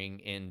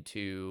carrying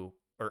into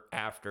or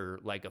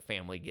after like a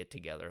family get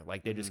together.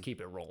 Like they just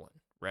keep it rolling,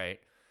 right?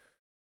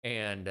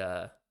 And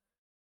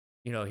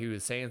he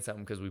was saying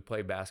something, because we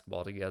play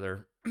basketball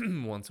together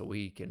once a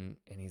week, and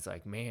he's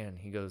like, man,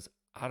 he goes,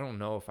 I don't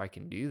know if I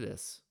can do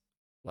this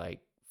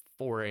like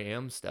 4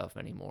 a.m. stuff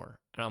anymore.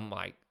 And I'm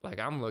like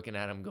I'm looking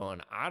at him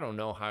going, I don't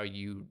know how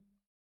you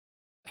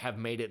have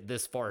made it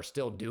this far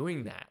still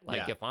doing that.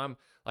 Like, if I'm,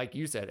 like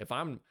you said, if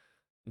I'm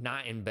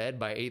not in bed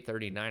by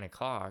 8:30, 9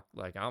 o'clock,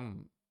 like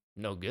I'm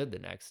no good the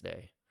next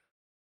day.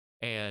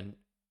 And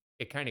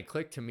it kind of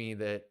clicked to me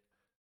that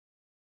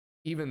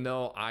even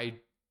though I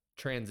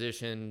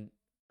transitioned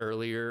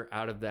earlier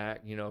out of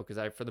that, because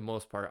for the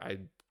most part, I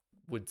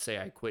would say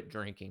I quit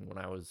drinking when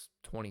I was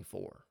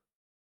 24.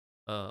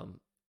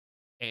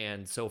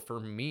 And so for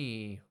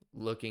me,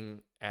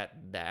 looking at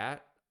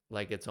that,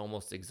 like it's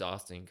almost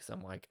exhausting, because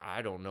I'm like,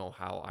 I don't know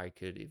how I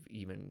could have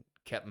even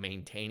kept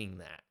maintaining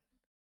that.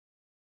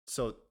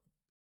 So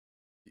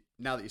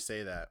now that you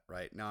say that,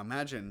 right, now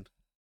imagine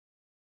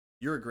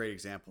you're a great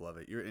example of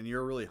it. You're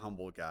a really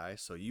humble guy,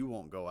 so you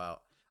won't go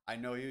out. I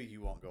know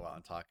you won't go out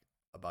and talk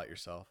about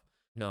yourself.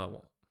 No, I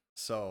won't.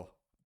 So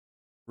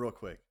real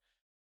quick,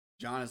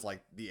 John is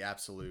like the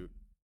absolute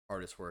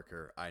hardest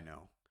worker I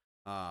know.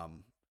 I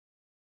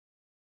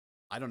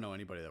don't know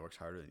anybody that works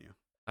harder than you.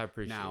 I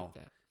appreciate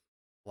that.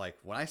 Like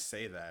when I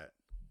say that,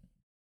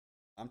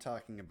 I'm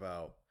talking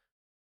about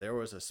there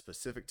was a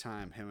specific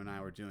time him and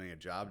I were doing a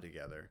job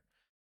together,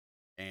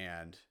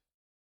 and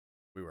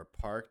we were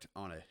parked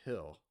on a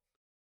hill.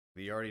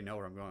 You already know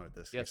where I'm going with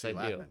this. Yes, I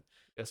do.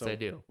 Yes, I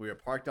do. We were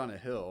parked on a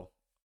hill.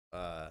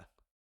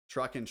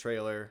 Truck and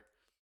trailer,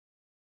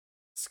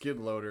 skid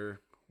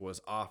loader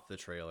was off the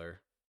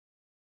trailer.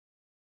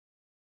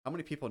 How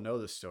many people know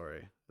this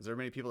story? Is there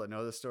many people that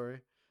know this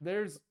story?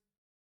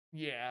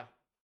 Yeah.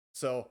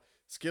 So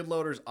skid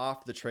loader's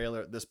off the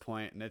trailer at this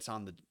point, and it's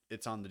on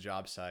the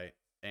job site,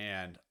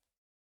 and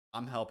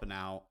I'm helping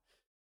out.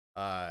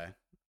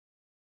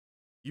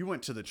 You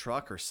went to the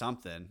truck or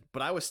something,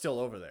 but I was still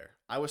over there.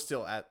 I was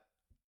still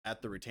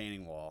at the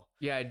retaining wall.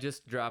 Yeah, I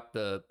just dropped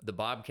the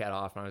Bobcat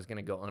off, and I was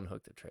gonna go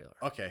unhook the trailer.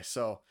 Okay,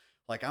 so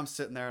like I'm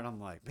sitting there, and I'm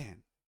like,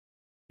 man,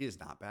 he is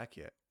not back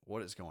yet.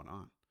 What is going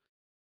on?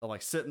 I'm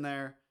like sitting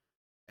there,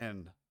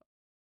 and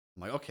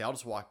I'm like, okay, I'll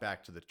just walk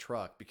back to the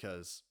truck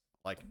because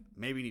like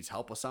maybe he needs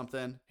help with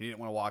something. He didn't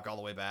want to walk all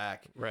the way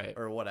back, right,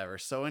 or whatever.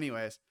 So,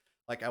 anyways,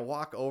 like I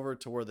walk over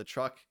to where the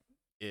truck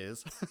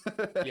is,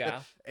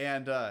 yeah,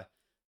 and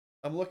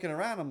I'm looking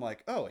around. I'm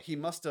like, oh, he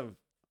must have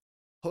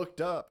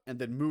hooked up and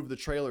then moved the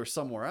trailer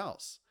somewhere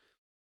else.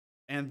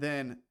 And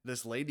then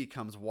this lady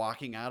comes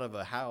walking out of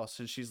a house,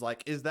 and she's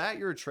like, "Is that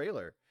your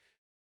trailer?"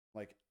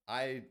 Like,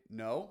 I don't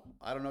know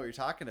what you're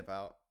talking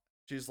about.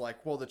 She's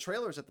like, "Well, the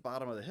trailer's at the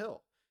bottom of the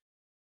hill."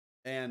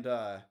 And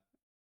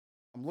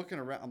I'm looking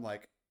around. I'm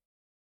like,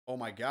 "Oh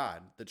my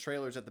God, the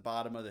trailer's at the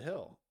bottom of the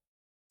hill."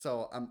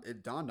 So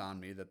it dawned on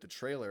me that the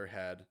trailer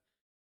had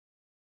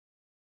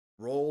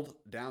rolled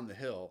down the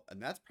hill,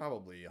 and that's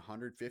probably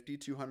 150,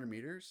 200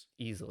 meters.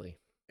 Easily.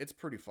 It's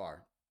pretty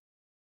far.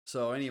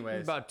 So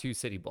anyways. About 2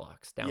 city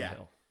blocks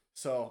downhill. Yeah.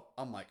 So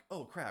I'm like,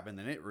 oh crap. And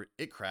then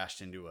it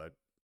crashed into a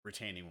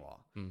retaining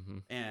wall. Mm-hmm.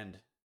 And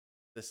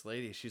this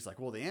lady, she's like,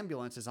 well, the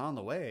ambulance is on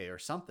the way or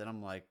something.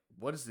 I'm like,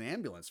 what is the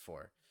ambulance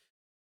for?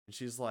 And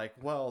she's like,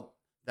 well,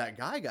 that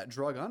guy got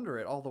drug under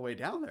it all the way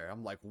down there.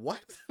 I'm like,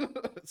 what?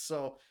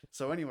 So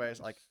anyways,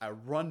 like I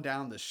run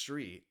down the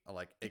street,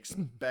 like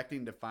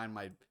expecting to find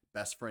my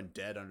best friend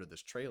dead under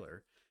this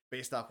trailer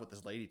based off what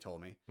this lady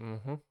told me.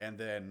 Mm-hmm. And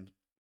then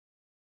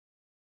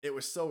it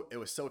was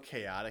so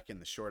chaotic in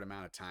the short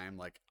amount of time.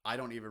 Like I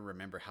don't even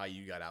remember how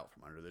you got out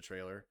from under the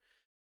trailer.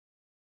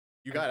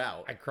 You got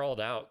out. I crawled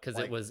out because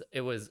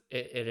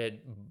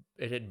it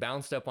had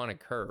bounced up on a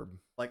curb.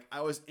 Like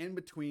I was in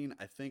between,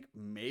 I think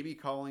maybe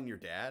calling your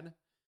dad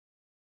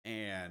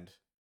and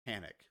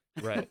panic.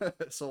 Right.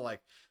 So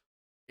like,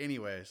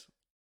 anyways,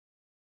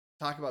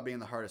 talk about being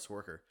the hardest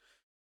worker.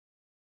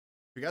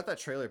 We got that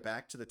trailer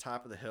back to the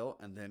top of the hill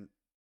and then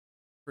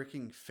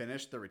freaking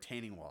finished the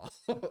retaining wall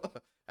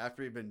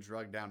after he'd been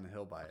drugged down the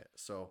hill by it.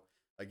 So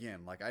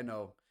again, like I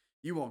know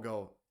you won't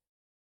go,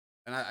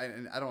 and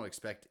I don't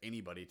expect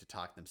anybody to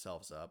talk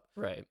themselves up.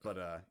 Right.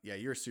 But yeah,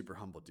 you're a super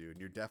humble dude.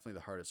 You're definitely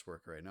the hardest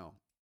worker I know.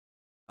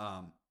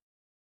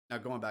 Now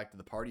going back to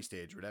the party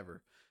stage or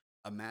whatever,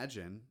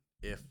 imagine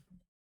if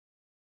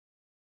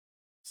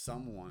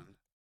someone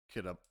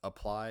could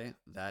apply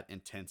that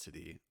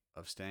intensity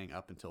of staying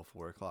up until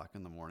 4:00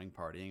 in the morning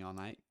partying all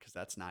night, because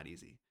that's not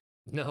easy.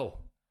 No,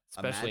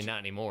 especially not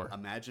anymore.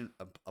 Imagine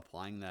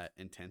applying that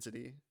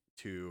intensity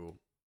to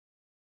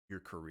your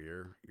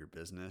career, your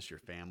business, your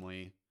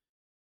family,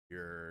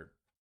 your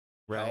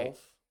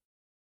health,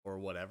 or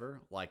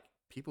whatever. Like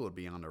people would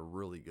be on a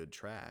really good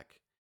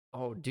track.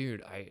 Oh,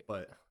 dude,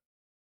 but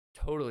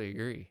totally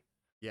agree.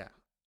 Yeah,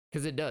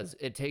 because it does.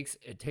 It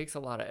takes a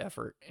lot of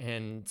effort,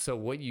 and so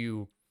what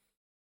you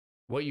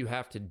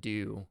have to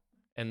do,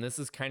 and this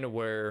is kind of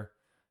where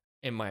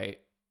in my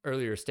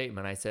earlier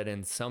statement I said,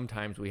 and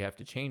sometimes we have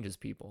to change as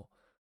people.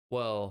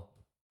 Well,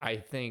 I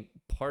think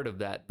part of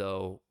that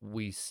though,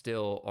 we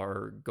still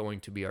are going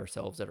to be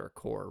ourselves at our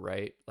core,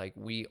 right? Like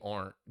we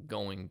aren't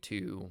going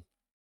to,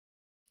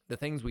 the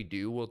things we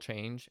do will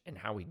change and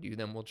how we do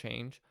them will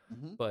change,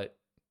 but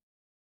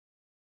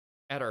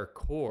at our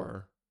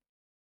core,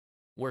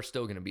 we're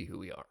still going to be who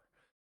we are.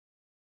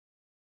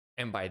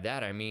 And by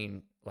that, I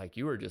mean, like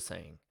you were just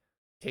saying,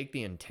 take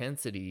the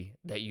intensity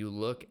that you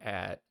look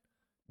at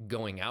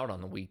going out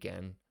on the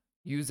weekend,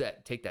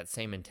 take that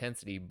same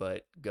intensity,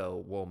 but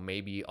go, well,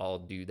 maybe I'll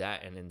do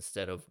that. And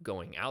instead of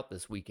going out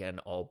this weekend,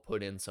 I'll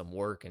put in some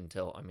work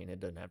until, I mean, it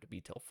doesn't have to be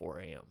till 4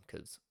 a.m.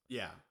 because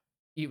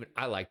even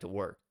I like to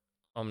work.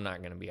 I'm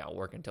not going to be out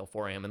working until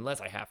 4 a.m. unless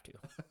I have to.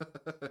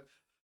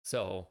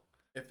 So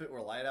if it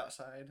were light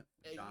outside,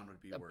 John would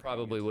be working.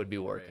 Probably would be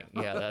working.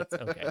 Yeah, that's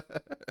okay.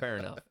 Fair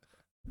enough.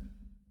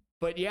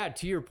 But yeah,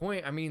 to your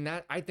point, I mean,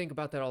 that I think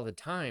about that all the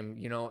time,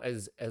 you know,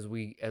 as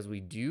we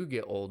do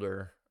get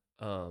older,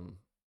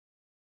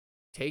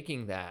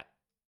 taking that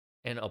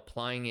and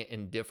applying it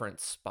in different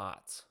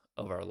spots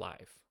of our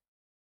life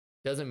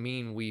doesn't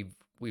mean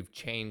we've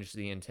changed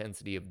the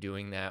intensity of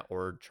doing that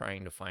or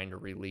trying to find a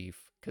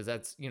relief, because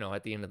that's, you know,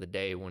 at the end of the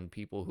day, when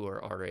people who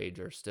are our age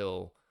are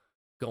still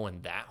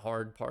going that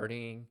hard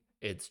partying.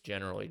 It's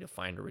generally to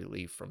find a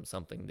relief from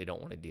something they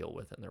don't want to deal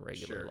with in their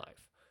regular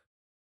life.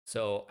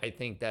 So I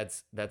think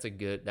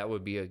that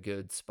would be a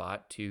good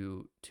spot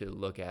to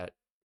look at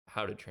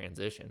how to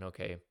transition.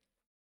 Okay,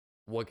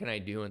 what can I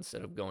do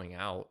instead of going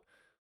out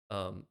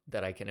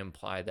that I can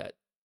imply that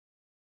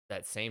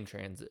same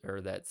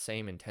that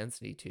same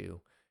intensity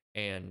to,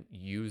 and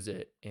use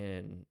it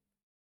in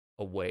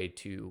a way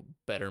to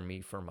better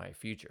me for my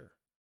future.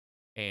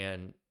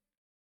 And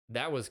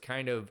that was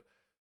kind of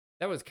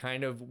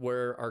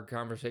where our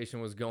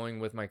conversation was going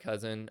with my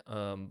cousin.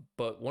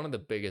 But one of the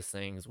biggest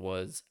things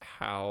was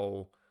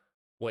how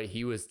what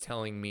he was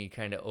telling me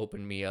kind of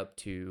opened me up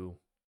to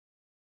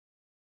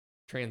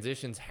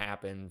transitions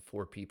happen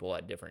for people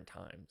at different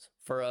times.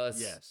 For us,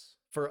 yes.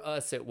 For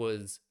us, it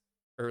was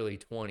early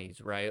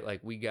 20s, right? Like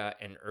we got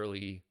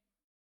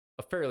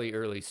a fairly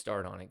early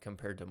start on it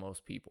compared to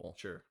most people.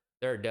 Sure.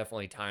 There are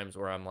definitely times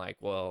where I'm like,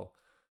 well,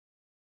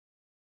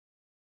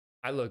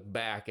 I look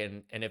back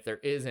and if there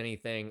is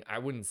anything, I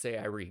wouldn't say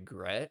I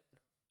regret.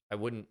 I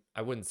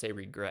wouldn't say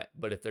regret,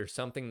 but if there's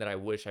something that I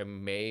wish I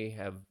may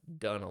have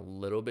done a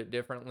little bit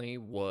differently,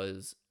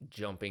 was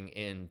jumping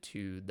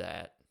into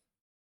that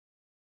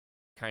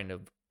kind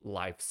of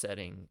life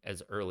setting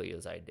as early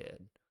as I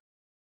did.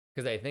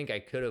 Because I think I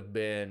could have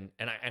been,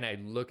 and I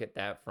look at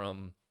that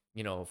from,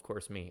 of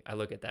course I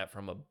look at that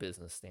from a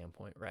business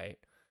standpoint, right?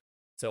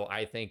 So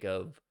I think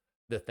of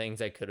the things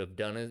I could have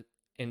done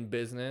in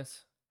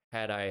business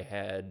had I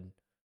had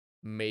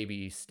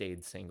maybe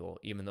stayed single,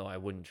 even though I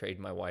wouldn't trade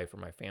my wife or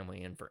my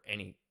family in for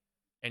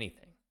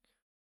anything.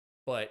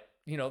 But,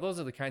 those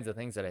are the kinds of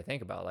things that I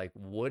think about. Like,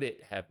 would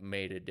it have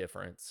made a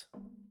difference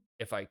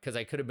because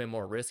I could have been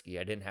more risky.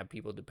 I didn't have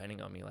people depending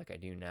on me like I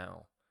do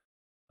now.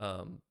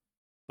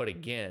 But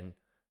again,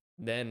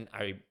 then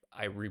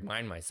I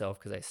remind myself,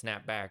 because I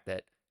snap back,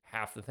 that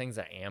half the things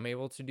I am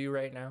able to do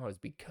right now is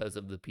because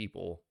of the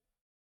people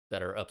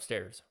that are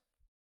upstairs.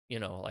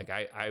 Like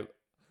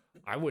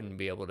I wouldn't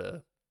be able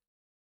to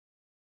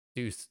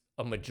do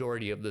a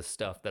majority of the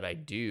stuff that I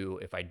do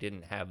if I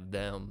didn't have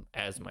them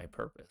as my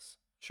purpose.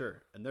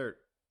 Sure. And their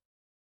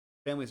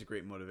family's a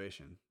great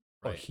motivation,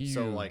 right? Oh, huge.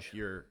 So like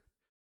your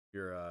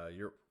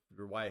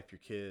wife, your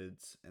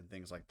kids, and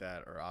things like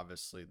that are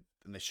obviously,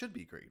 and they should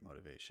be great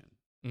motivation.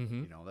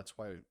 Mm-hmm. That's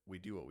why we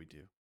do what we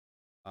do.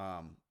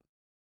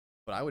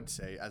 But I would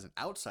say, as an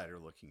outsider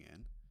looking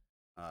in,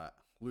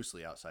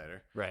 loosely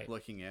outsider, right,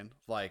 looking in,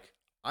 like,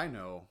 I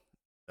know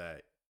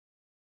that,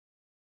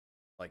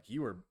 like,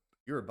 you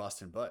were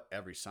busting butt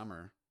every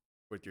summer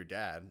with your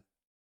dad,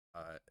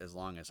 as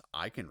long as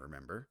I can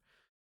remember,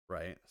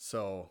 right?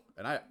 So,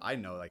 and I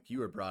know, like, you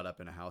were brought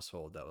up in a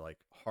household that, like,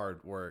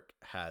 hard work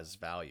has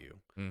value.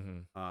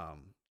 Mm-hmm.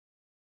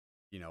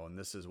 And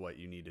this is what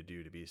you need to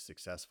do to be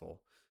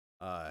successful.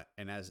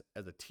 And as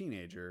a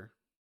teenager,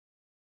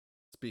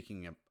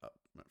 speaking of,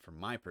 from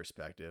my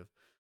perspective,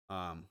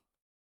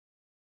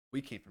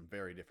 we came from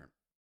very different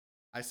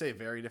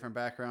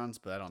backgrounds,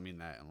 but I don't mean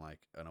that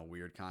in a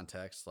weird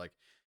context. Like,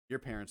 your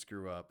parents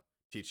grew up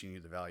teaching you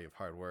the value of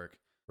hard work.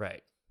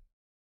 Right.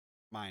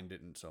 Mine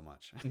didn't so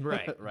much.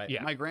 Right. Right.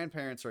 Yeah. My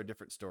grandparents are a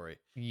different story.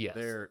 Yes.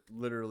 They're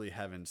literally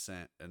heaven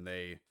sent, and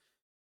they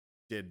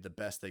did the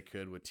best they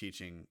could with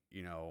teaching,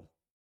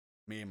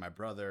 me and my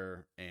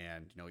brother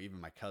and,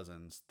 even my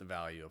cousins, the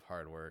value of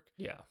hard work.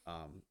 Yeah.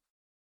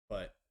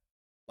 But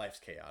life's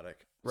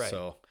chaotic. Right.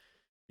 So,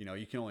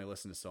 you can only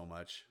listen to so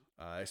much,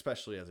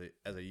 especially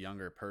as a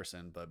younger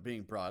person, but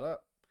being brought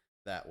up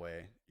that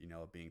way,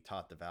 being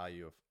taught the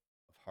value of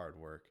hard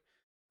work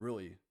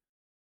really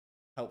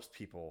helps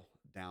people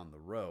down the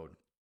road.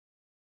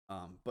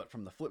 But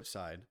from the flip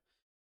side,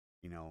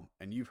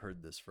 and you've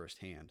heard this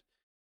firsthand,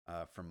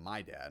 from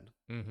my dad,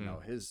 mm-hmm.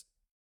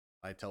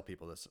 I tell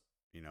people this,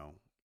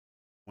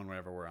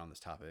 whenever we're on this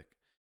topic,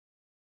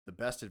 the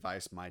best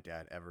advice my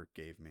dad ever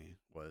gave me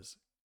was,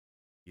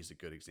 he's a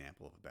good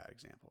example of a bad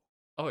example.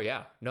 Oh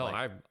yeah. No,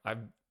 I've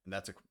and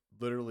that's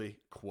literally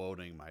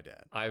quoting my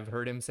dad. I've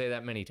heard him say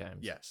that many times.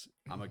 Yes.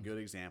 I'm a good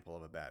example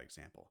of a bad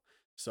example.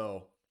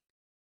 So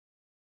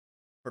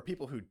for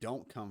people who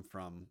don't come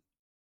from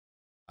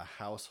a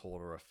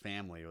household or a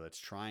family that's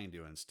trying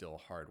to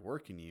instill hard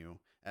work in you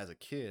as a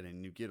kid,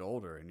 and you get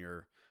older and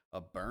you're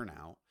a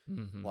burnout,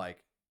 mm-hmm.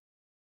 like,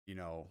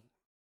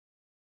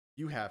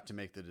 you have to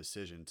make the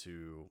decision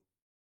to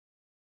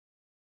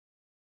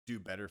do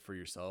better for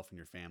yourself and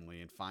your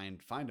family, and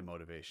find a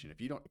motivation. If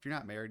you're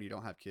not married, you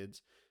don't have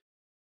kids,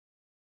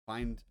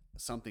 find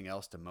something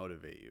else to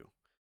motivate you.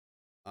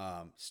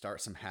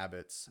 Start some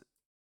habits,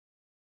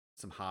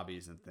 some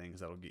hobbies and things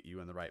that'll get you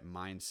in the right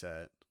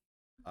mindset,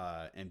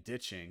 and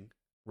ditching,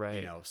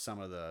 right, some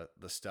of the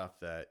stuff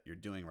that you're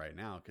doing right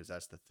now. Because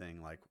that's the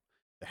thing, like,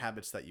 the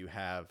habits that you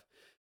have.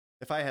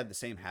 If I had the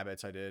same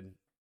habits I did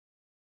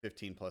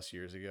 15 plus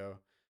years ago,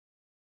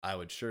 I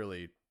would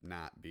surely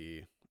not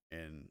be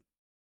in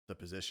the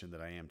position that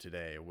I am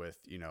today with,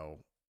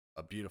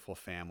 a beautiful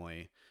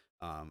family,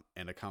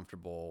 and a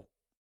comfortable,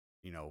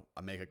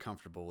 I make a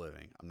comfortable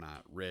living. I'm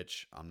not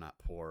rich. I'm not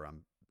poor.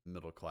 I'm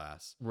middle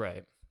class.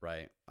 Right.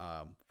 Right.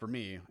 For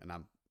me, and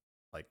I'm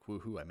like,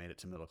 woohoo, I made it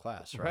to middle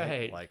class, right?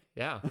 Right. Like,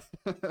 yeah.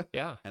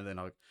 Yeah. And then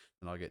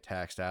I'll get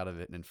taxed out of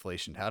it and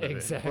inflationed out of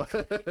Exactly.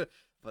 it.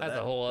 But that's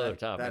a whole other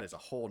topic. That is a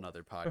whole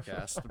nother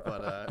podcast.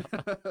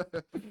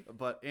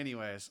 But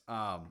anyways,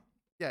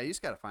 yeah, you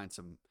just gotta find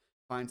some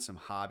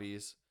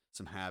hobbies,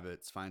 some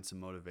habits, find some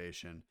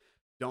motivation.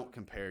 Don't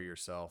compare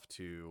yourself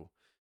to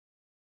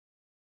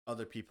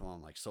other people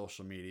on like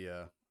social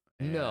media.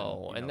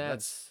 No, and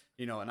that's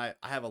and I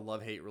have a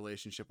love-hate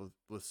relationship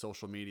with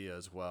social media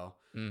as well.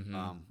 mm-hmm.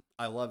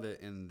 I love it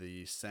in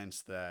the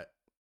sense that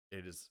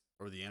it is,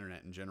 or the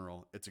internet in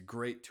general, it's a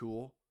great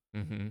tool,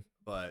 mm-hmm.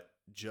 but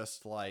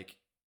just like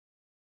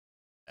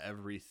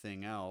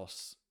everything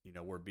else,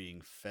 we're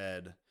being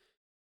fed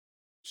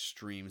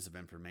streams of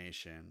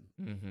information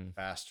Mm-hmm.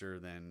 faster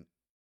than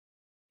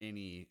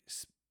any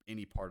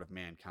part of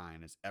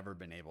mankind has ever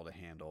been able to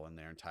handle in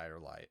their entire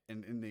life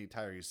and in the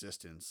entire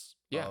existence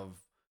of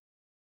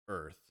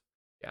Earth.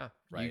 Yeah.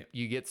 Right.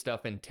 You get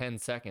stuff in 10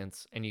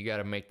 seconds and you got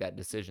to make that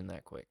decision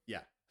that quick.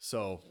 Yeah.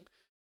 So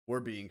we're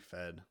being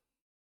fed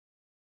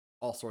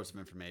all sorts of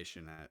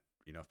information at,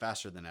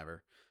 faster than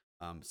ever.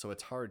 So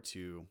it's hard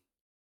to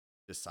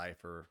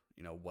decipher,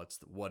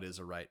 what is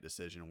a right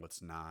decision,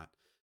 what's not.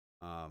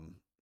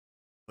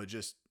 But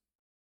just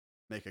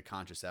make a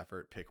conscious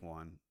effort, pick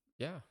one.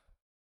 Yeah.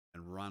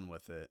 And run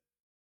with it.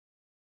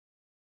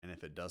 And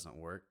if it doesn't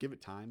work, give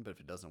it time. But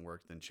if it doesn't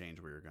work, then change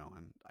where you're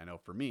going. I know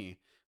for me,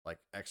 like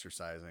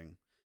exercising,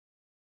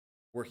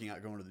 working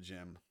out, going to the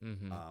gym,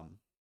 mm-hmm.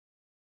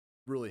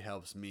 Really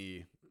helps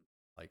me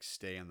like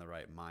stay in the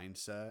right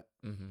mindset.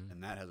 Mm-hmm.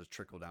 And that has a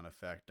trickle down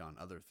effect on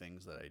other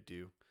things that I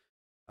do.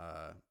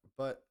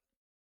 But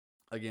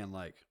again,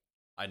 like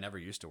I never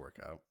used to work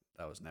out.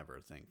 That was never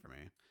a thing for me.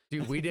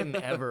 Dude, we didn't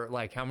ever,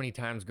 like, how many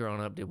times growing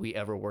up did we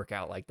ever work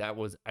out? Like that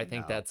was, I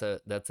think that's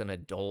an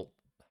adult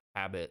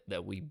habit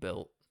that we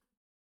built.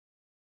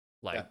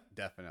 Like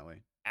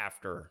definitely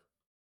after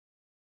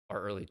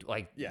our early,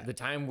 the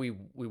time we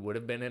would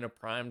have been in a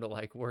prime to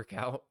like work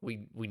out,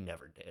 we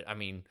never did. I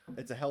mean,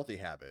 it's a healthy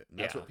habit, and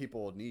that's what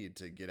people need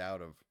to get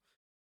out of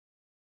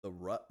the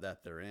rut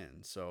that they're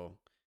in. So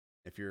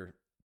if you're,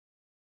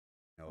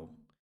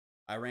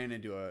 I ran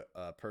into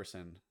a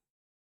person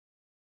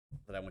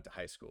that I went to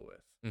high school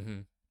with,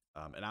 mm-hmm.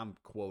 And I'm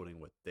quoting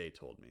what they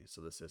told me,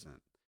 so this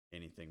isn't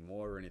anything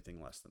more or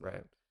anything less than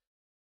right.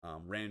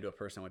 that. Ran into a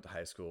person I went to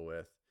high school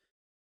with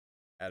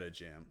at a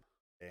gym,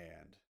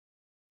 and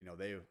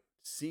they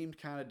seemed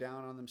kind of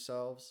down on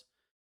themselves,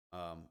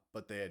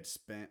 but they had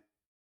spent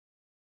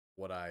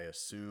what I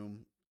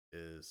assume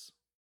is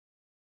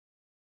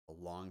a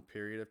long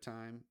period of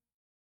time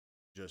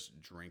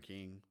just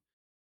drinking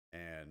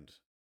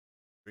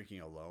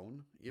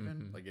alone, even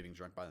mm-hmm. like getting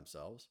drunk by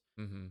themselves.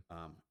 Mm-hmm.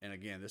 And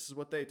again, this is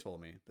what they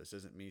told me. This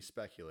isn't me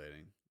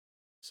speculating.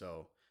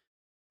 So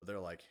they're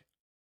like,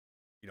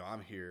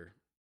 I'm here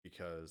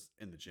because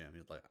in the gym,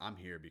 he's like, I'm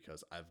here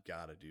because I've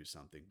got to do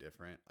something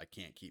different. I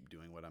can't keep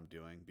doing what I'm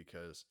doing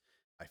because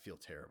I feel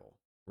terrible.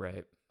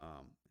 Right.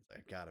 I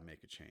got to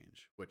make a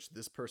change, which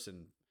this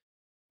person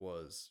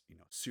was,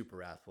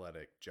 super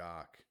athletic,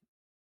 jock,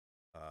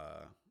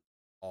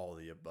 all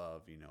the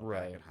above,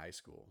 right. back in high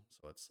school.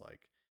 So it's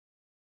like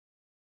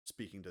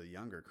speaking to the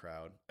younger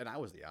crowd, and I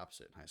was the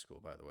opposite in high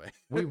school, by the way.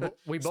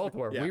 we both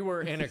were. Yeah. We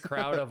were in a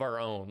crowd of our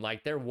own.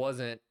 Like there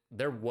wasn't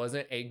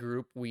a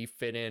group we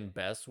fit in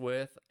best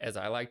with, as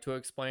I like to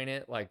explain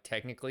it. Like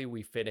technically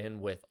we fit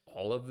in with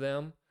all of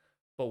them,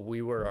 but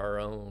we were our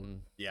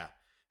own. Yeah.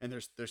 And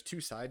there's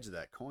two sides of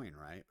that coin,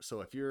 right?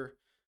 So if you're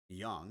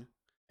young,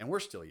 and we're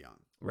still young,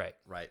 right?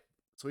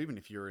 So even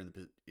if you're in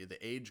the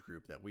age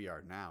group that we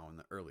are now, in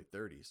the early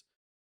 30s,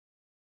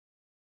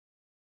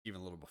 even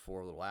a little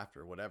before, a little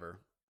after, whatever,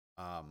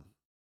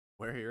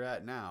 where you're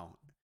at now,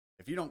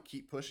 if you don't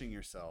keep pushing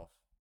yourself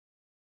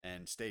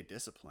and stay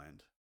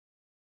disciplined,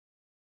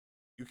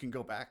 you can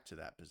go back to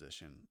that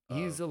position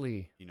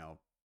easily.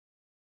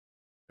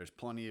 There's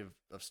plenty of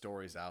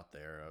stories out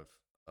there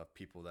of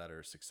people that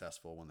are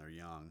successful when they're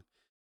young,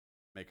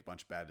 make a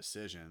bunch of bad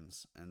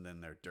decisions, and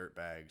then they're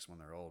dirtbags when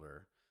they're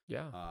older.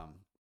 Yeah.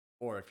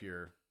 Or if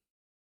you're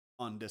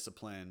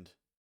undisciplined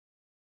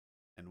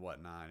and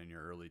whatnot in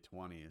your early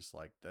 20s,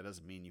 like that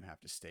doesn't mean you have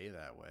to stay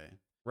that way.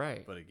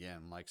 Right. But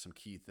again, like some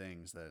key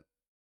things that,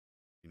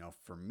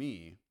 for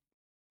me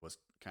was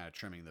kind of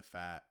trimming the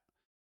fat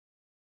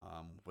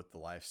with the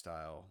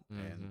lifestyle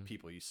and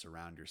people you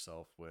surround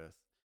yourself with.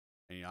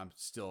 And, I'm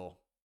still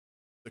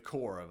the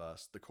core of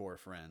us, the core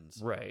friends.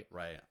 Right.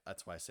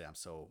 That's why I say I'm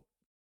so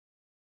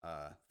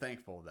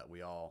thankful that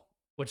we all,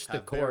 which the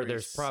core,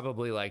 there's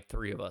probably like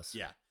 3 of us.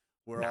 Yeah.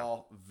 We're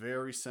all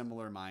very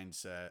similar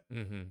mindset,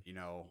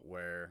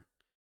 where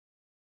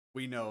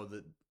we know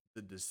that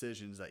the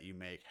decisions that you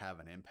make have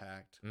an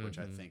impact, which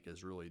I think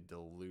is really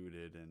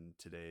diluted in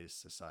today's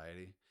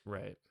society.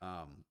 Right.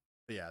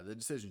 But yeah, the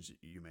decisions that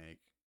you make,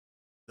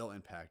 they'll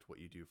impact what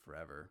you do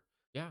forever.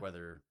 Yeah.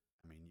 Whether,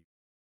 you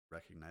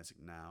recognize it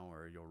now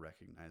or you'll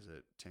recognize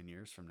it 10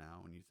 years from now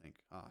when you think,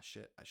 oh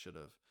shit, I should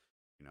have,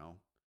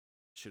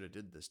 should have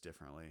did this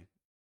differently.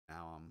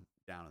 Now I'm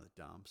down in the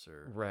dumps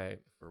or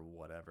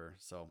whatever.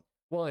 So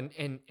well,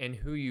 and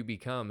who you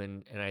become,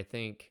 and I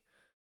think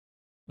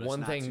but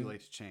one it's not thing too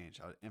late to change.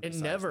 I would emphasize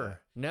it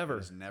never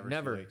too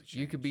late to change.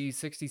 You could be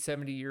 60,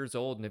 70 years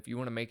old, and if you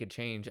want to make a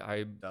change,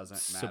 I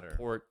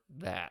support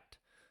that.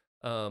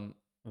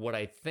 What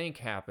I think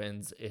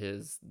happens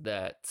is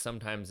that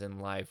sometimes in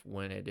life,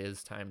 when it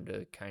is time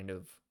to kind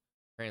of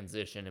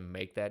transition and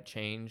make that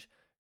change,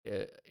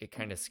 it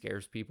kind of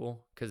scares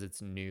people because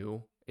it's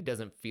new. It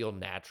doesn't feel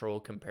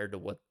natural compared to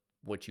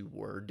what you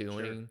were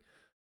doing.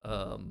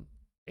 Sure.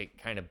 It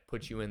kind of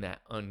puts you in that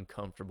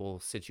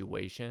uncomfortable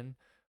situation.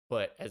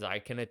 But as I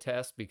can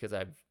attest, because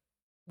I've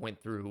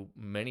went through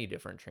many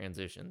different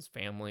transitions,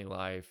 family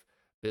life,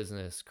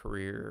 business,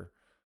 career,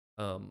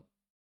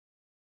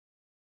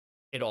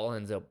 it all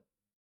ends up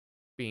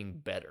being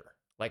better.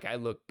 Like I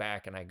look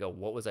back and I go,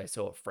 what was I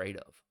so afraid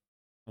of?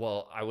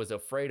 Well, I was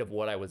afraid of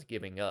what I was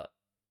giving up,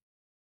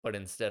 but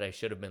instead I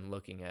should have been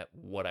looking at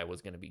what I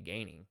was going to be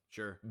gaining.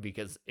 Sure.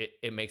 Because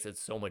it makes it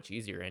so much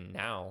easier. And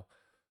now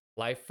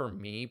life for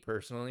me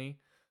personally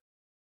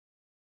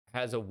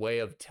has a way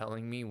of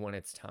telling me when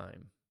it's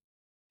time.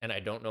 And I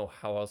don't know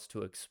how else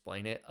to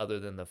explain it other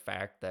than the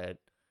fact that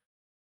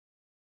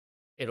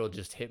it'll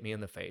just hit me in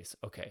the face.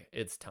 Okay,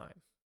 it's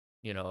time.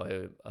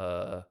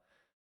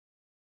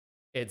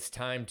 It's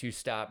time to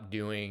stop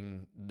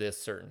doing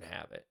this certain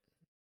habit.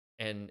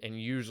 And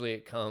usually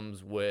it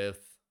comes with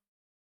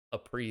a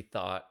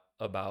pre-thought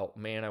about,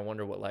 man, I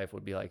wonder what life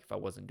would be like if I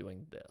wasn't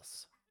doing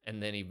this.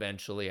 And then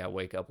eventually I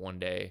wake up one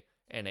day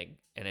and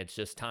it's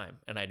just time.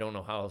 And I don't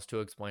know how else to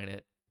explain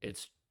it.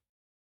 It's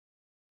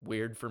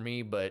weird for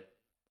me, but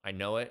I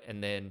know it.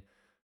 And then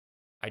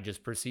I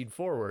just proceed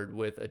forward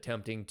with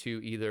attempting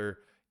to either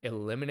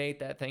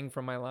eliminate that thing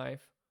from my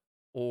life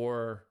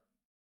or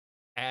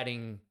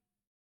adding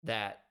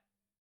that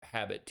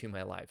habit to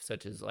my life,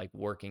 such as like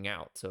working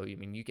out. So, I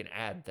mean, you can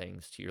add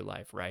things to your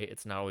life, right?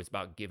 It's not always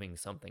about giving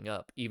something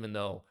up, even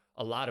though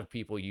a lot of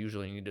people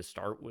usually need to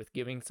start with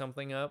giving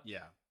something up.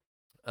 Yeah.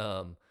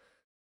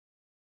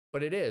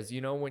 But it is,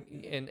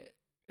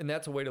 and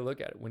that's a way to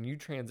look at it. When you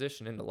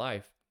transition into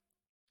life,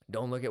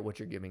 don't look at what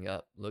you're giving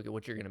up. Look at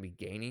what you're going to be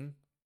gaining.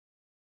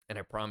 And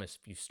I promise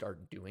if you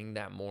start doing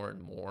that more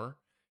and more,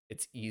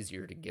 it's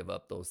easier to give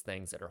up those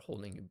things that are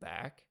holding you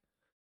back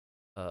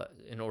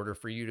in order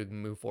for you to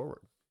move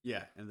forward.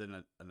 Yeah. And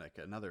then like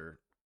another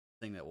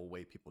thing that will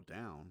weigh people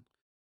down,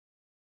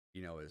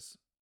 is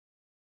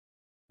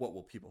what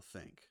will people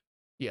think?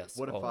 Yes.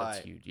 What if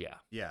that's huge. Yeah.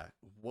 Yeah.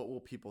 What will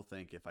people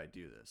think if I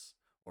do this?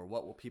 Or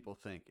what will people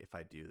think if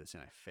I do this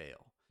and I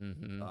fail?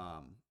 Mm-hmm.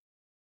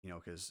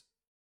 Because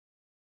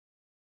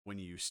when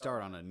you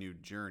start on a new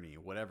journey,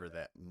 whatever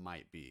that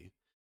might be,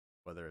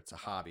 whether it's a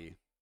hobby,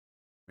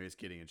 maybe it's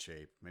getting in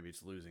shape, maybe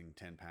it's losing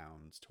 10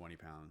 pounds, 20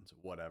 pounds,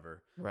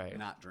 whatever, right?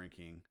 Not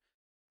drinking,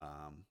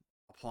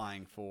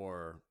 applying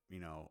for,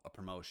 a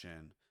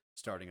promotion,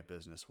 starting a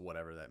business,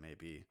 whatever that may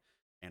be,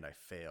 and I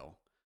fail.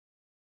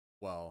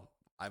 Well,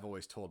 I've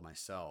always told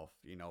myself,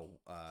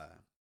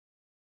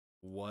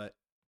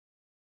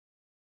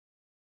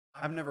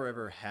 I've never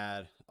ever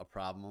had a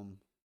problem,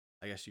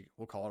 I guess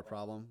we'll call it a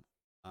problem,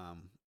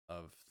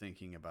 of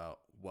thinking about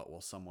what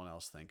will someone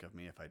else think of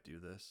me if I do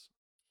this.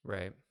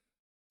 Right.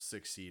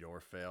 Succeed or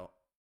fail.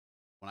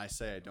 When I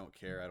say I don't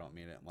care, I don't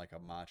mean it in like a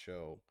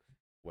macho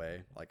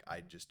way. Like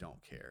I just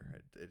don't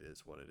care. It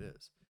is what it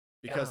is.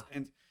 Because,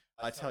 and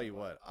I tell you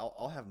what,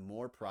 I'll have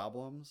more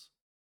problems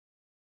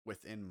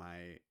within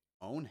my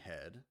own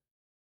head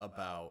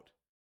about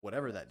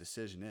whatever that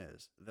decision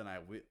is than I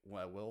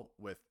will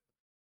with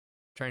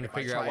trying to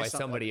figure out why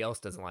somebody else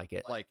doesn't like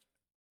it. Like,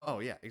 oh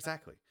yeah,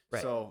 exactly.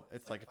 Right. So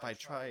it's like if I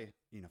try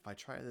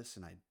this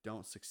and I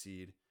don't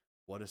succeed,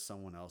 what is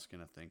someone else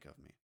going to think of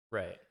me?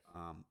 Right.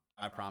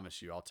 I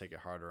promise you, I'll take it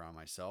harder on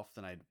myself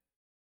than I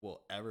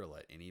will ever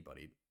let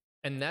anybody.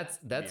 And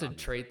that's a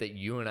trait that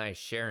you and I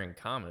share in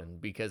common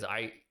because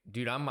I'm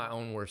my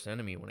own worst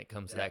enemy when it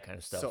comes to that kind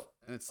of stuff. So,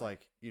 and it's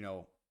like,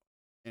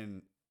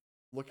 and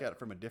look at it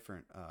from a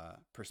different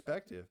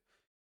perspective.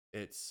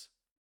 It's,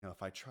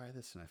 if I try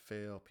this and I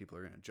fail, people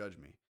are going to judge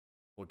me.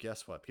 Well,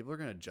 guess what? People are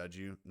going to judge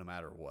you no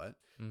matter what.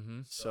 Mm-hmm.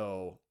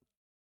 So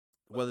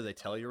whether they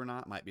tell you or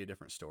not might be a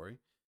different story.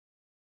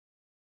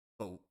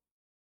 But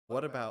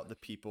what about the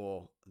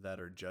people that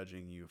are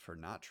judging you for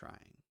not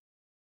trying?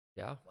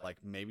 Yeah. Like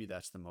maybe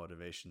that's the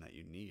motivation that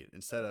you need.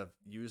 Instead of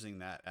using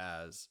that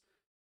as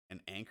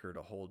an anchor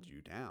to hold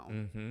you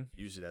down,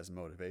 use it as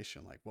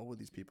motivation. Like, what would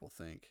these people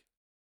think?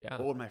 Yeah.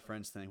 What would my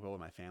friends think? What would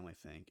my family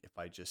think if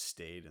I just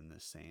stayed in the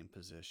same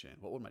position?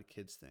 What would my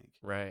kids think?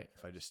 Right.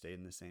 If I just stayed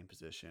in the same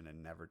position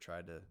and never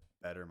tried to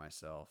better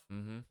myself,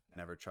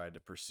 never tried to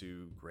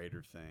pursue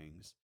greater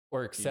things.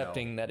 Or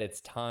accepting that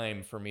it's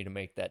time for me to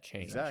make that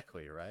change.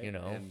 Exactly, right?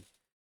 And,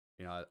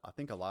 I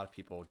think a lot of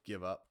people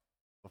give up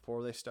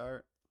before they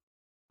start.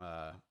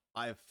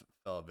 I've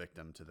fell a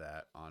victim to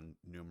that on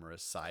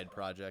numerous side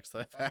projects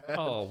that I've had.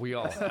 Oh, we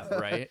all have,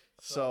 right?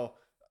 So,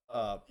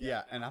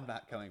 yeah, and I'm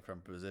not coming from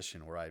a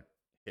position where I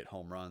hit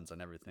home runs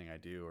on everything I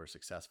do or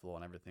successful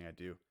on everything I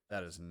do.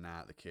 That is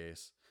not the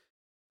case.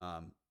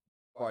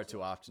 Far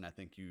too often, I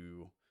think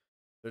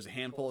there's a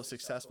handful of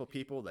successful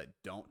people that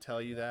don't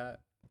tell you that.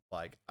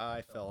 Like,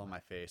 I fell on my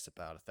face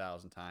about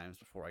 1,000 times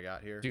before I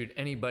got here. Dude,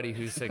 anybody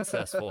who's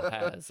successful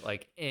has,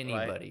 like,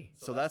 anybody.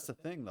 Right? So that's the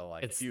thing, though.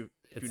 Like, if you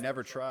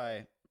never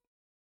try,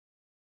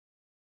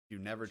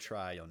 you'll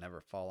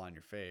never fall on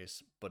your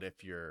face. But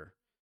if you're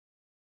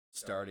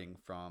starting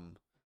from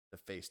the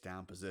face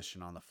down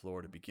position on the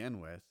floor to begin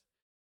with,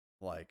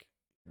 like,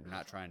 you're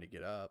not trying to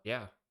get up.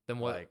 Yeah. Then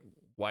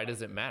why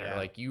does it matter? Yeah.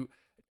 Like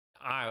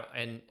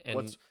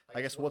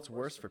I guess what's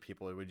worse for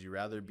people? Would you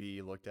rather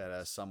be looked at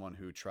as someone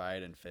who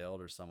tried and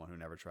failed or someone who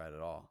never tried at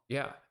all?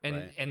 Yeah.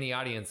 And the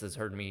audience has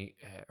heard me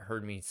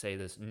say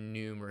this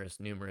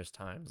numerous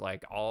times.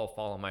 Like, I'll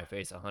fall on my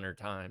face 100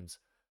 times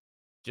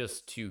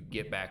just to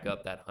get back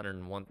up that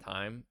 101th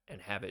time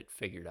and have it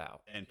figured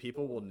out. And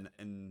people will,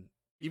 and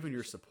even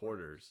your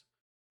supporters,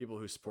 people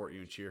who support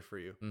you and cheer for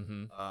you,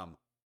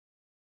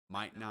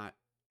 might not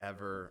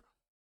ever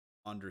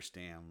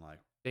understand, like,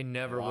 they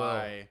never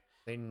will.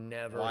 They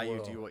never why will.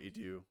 You do what you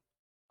do,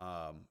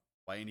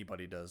 why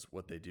anybody does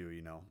what they do,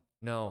 you know.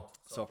 No.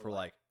 So for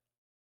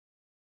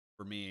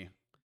me,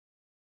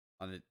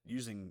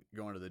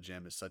 going to the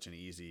gym is such an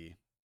easy,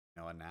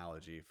 you know,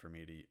 analogy for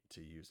me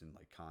to use in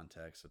like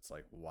context. It's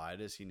like, why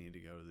does he need to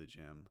go to the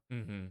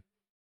gym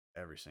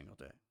every single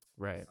day?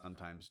 Right.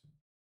 Sometimes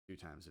 2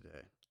 times a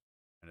day,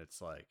 and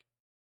it's like,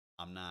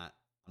 I'm not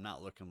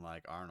looking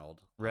like Arnold.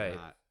 Right.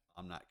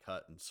 I'm not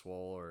cut and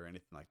swole or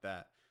anything like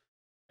that.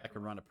 I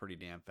can run a pretty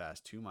damn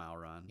fast 2-mile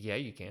run. Yeah,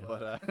 you can.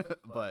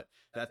 But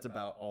that's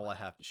about all I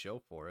have to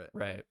show for it.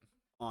 Right.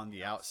 On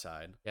the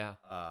outside. Yeah.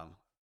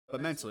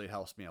 But mentally it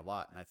helps me a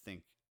lot. And I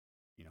think,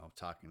 you know,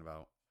 talking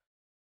about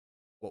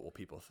what will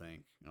people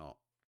think, you know,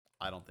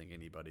 I don't think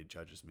anybody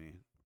judges me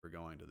for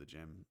going to the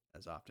gym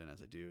as often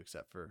as I do,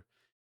 except for.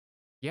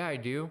 Yeah, I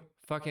do.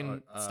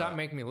 Fucking stop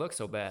making me look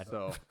so bad.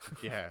 So,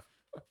 yeah.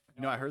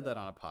 You know, I heard that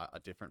on a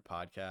different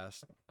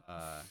podcast.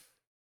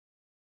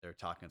 They're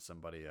talking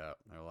somebody up.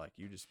 And they're like,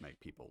 you just make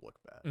people look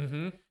bad.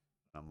 Mm-hmm.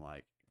 I'm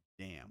like,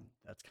 damn,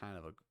 that's kind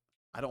of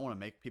I don't want to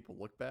make people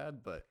look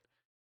bad, but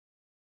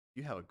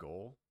you have a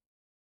goal.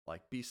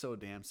 Like, be so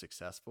damn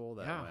successful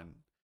that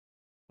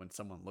when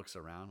someone looks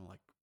around, like,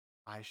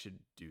 I should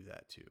do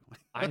that too.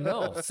 I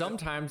know.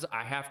 Sometimes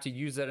I have to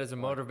use that as a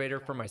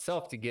motivator for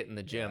myself to get in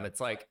the gym. Yeah.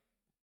 It's like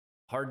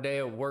hard day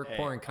of work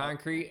pouring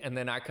concrete, and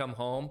then I come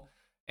home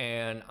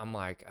and I'm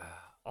like,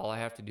 all I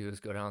have to do is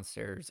go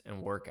downstairs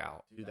and work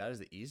out. Dude, that is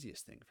the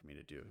easiest thing for me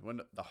to do.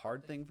 When the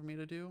hard thing for me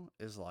to do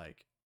is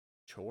like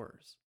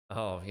chores.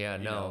 Oh, yeah,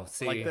 no. Know,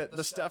 see, like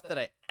the stuff that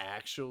I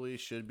actually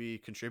should be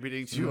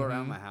contributing to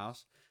around my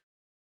house.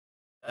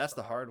 That's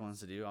the hard ones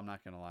to do. I'm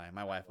not going to lie.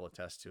 My wife will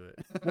attest to it.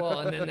 Well,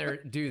 and then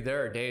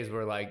there are days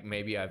where, like,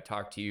 maybe I've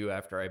talked to you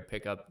after I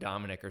pick up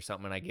Dominic or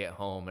something and I get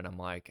home and I'm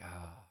like,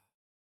 I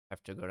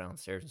have to go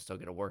downstairs and still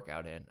get a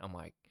workout in. I'm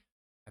like,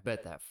 I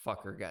bet that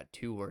fucker got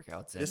 2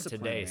 workouts in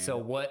today. Man.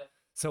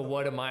 So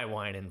what am I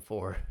whining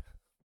for?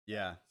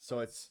 Yeah. So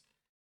it's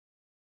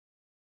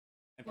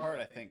in part,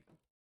 I think,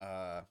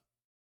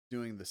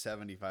 doing the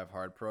 75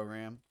 hard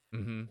program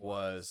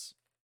was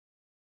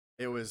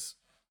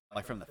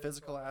like, from the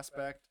physical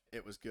aspect,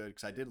 it was good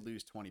because I did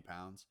lose 20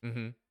 pounds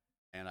and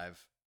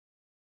I've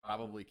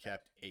probably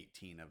kept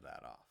 18 of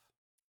that off.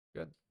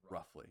 Good.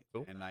 Roughly.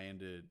 Cool. And I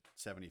ended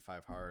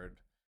 75 hard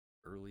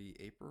early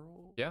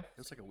April. Yeah. It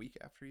was like a week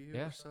after you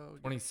or so.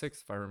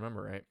 26th, if I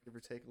remember right. Give or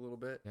take a little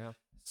bit. Yeah.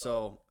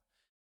 So,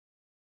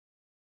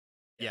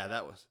 yeah,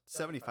 that was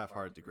 75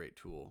 hard is a great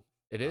tool.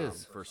 It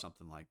is. For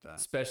something like that.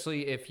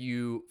 Especially if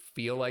you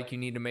feel like you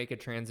need to make a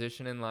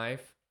transition in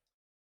life,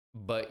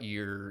 but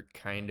you're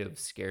kind of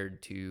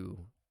scared to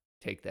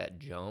take that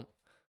jump.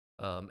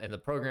 And the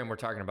program we're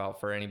talking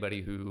about, for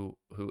anybody who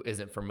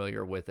isn't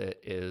familiar with it,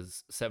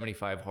 is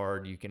 75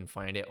 Hard. You can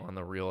find it on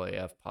the Real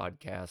AF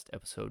podcast,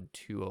 episode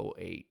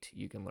 208.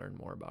 You can learn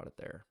more about it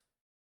there.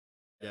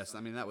 Yes,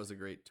 I mean, that was a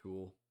great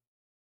tool.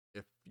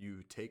 If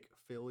you take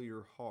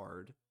failure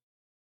hard,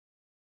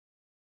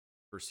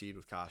 proceed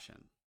with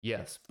caution.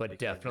 Yes, but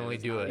definitely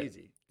do it.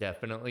 Easy.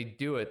 Definitely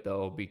do it,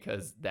 though,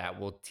 because that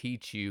will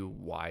teach you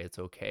why it's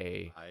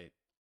okay. I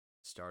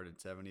started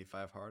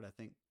 75 Hard, I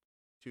think,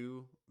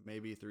 2,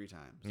 maybe 3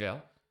 times. Yeah.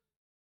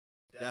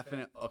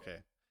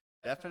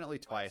 Definitely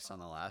twice on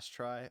the last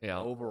try. Yeah.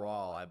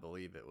 Overall, I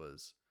believe it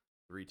was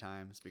 3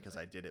 times because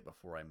I did it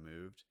before I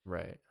moved.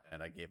 Right.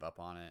 And I gave up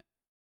on it.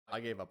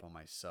 I gave up on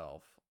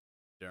myself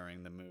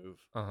during the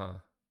move.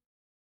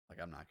 Like,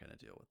 I'm not going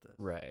to deal with this.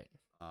 Right.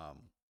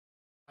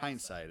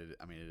 Hindsight, it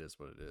is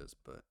what it is,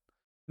 but.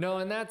 No,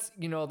 and that's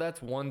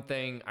one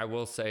thing I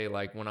will say,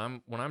 like, when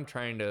I'm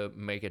trying to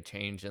make a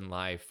change in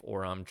life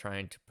or I'm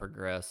trying to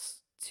progress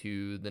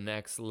to the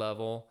next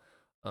level,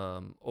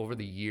 over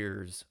the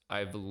years,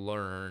 I've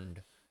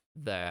learned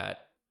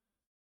that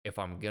if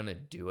I'm going to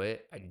do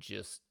it, I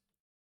just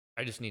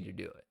need to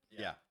do it.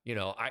 Yeah.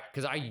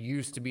 Because I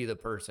used to be the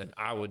person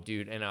I would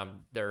do, and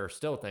there are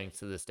still things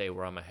to this day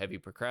where I'm a heavy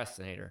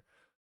procrastinator,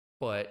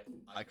 But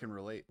I can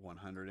relate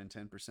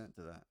 110%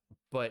 to that.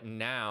 But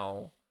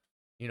now,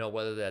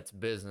 whether that's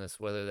business,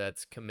 whether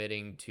that's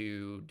committing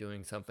to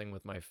doing something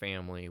with my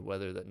family,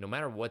 whether that, no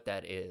matter what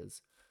that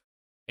is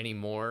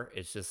anymore,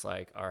 it's just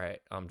like, all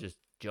right, I'm just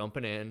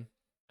jumping in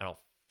and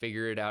I'll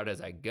figure it out as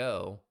I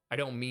go. I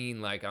don't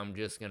mean like I'm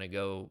just going to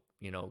go,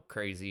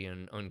 crazy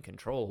and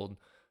uncontrolled,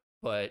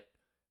 but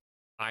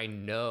I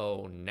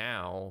know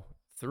now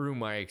through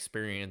my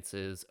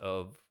experiences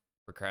of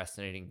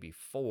procrastinating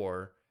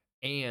before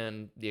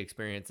and the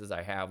experiences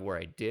I have where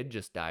I did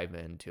just dive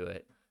into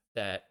it,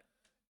 that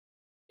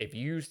if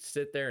you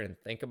sit there and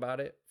think about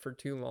it for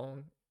too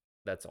long,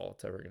 that's all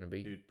it's ever going to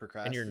be. Dude,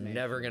 and you're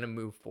never going to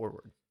move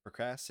forward.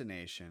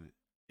 Procrastination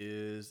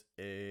is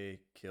a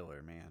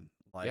killer, man.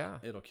 Like,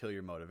 it'll kill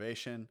your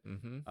motivation.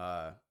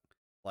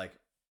 Like,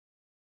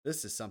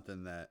 this is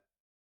something that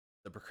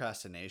the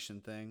procrastination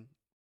thing,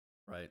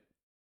 right?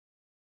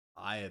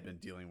 I have been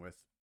dealing with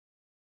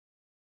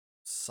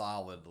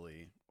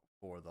solidly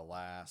for the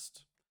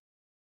last,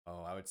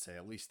 I would say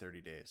at least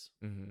 30 days.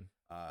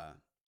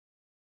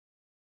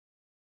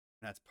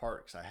 That's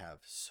part because I have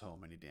so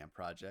many damn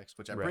projects,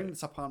 which I bring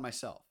this upon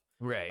myself.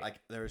 Right. Like,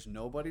 there's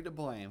nobody to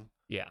blame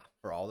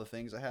for all the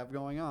things I have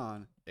going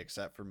on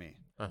except for me.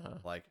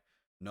 Like,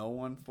 no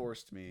one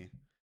forced me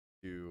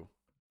to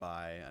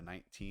buy a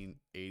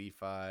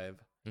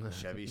 1985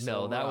 Chevy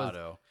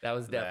Silverado. that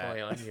was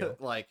definitely on you.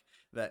 Like,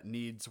 that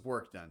needs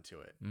work done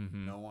to it.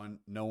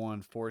 No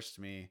one forced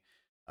me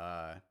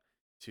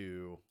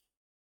to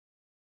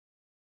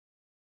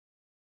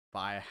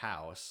buy a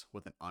house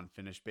with an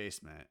unfinished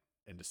basement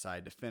and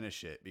decide to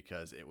finish it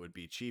because it would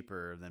be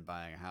cheaper than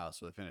buying a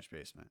house with a finished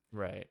basement.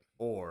 Right.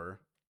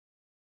 Or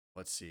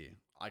let's see,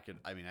 I could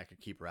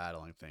keep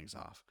rattling things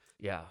off.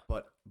 Yeah.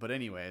 But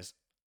anyways,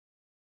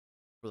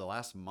 for the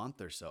last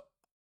month or so,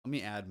 let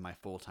me add my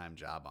full-time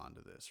job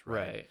onto this,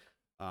 right?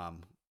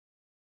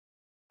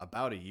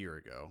 About a year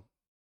ago,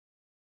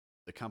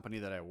 the company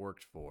that I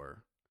worked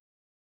for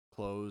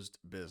closed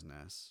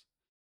business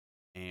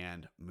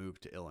and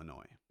moved to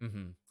Illinois.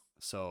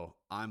 So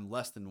I'm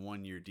less than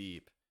 1 year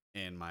deep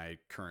in my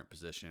current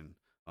position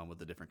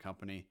with a different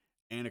company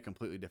and a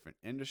completely different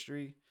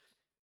industry.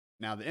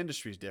 Now, the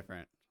industry is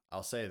different,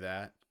 I'll say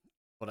that,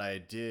 but I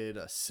did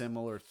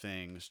similar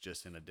things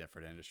just in a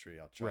different industry.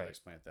 I'll try to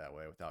explain it that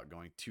way without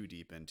going too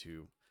deep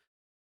into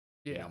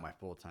my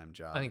full-time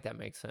job. I think that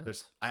makes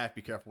sense. I have to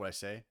be careful what I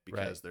say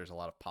because there's a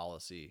lot of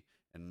policy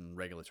and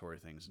regulatory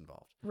things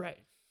involved. Right.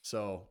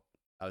 So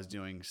I was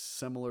doing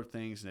similar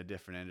things in a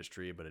different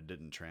industry, but it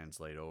didn't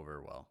translate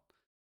over well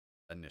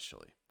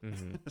initially.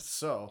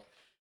 So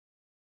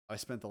I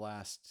spent the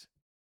last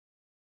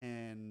 8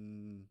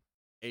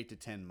 to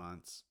 10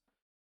 months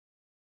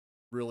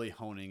really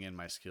honing in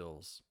my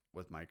skills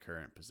with my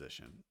current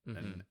position.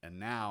 And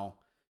now,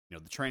 the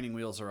training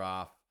wheels are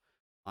off.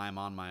 I'm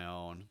on my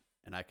own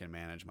and I can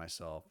manage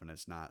myself and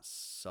it's not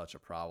such a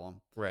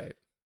problem. Right.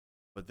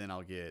 But then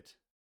I'll get,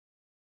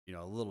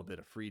 a little bit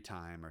of free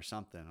time or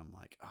something. I'm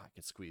like, I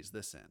could squeeze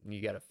this in.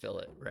 You got to fill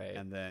it. Right.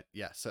 And then,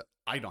 so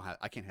I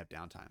can't have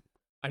downtime.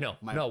 I know.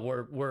 No,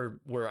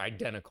 we're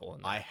identical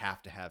in that. I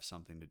have to have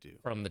something to do.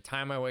 From the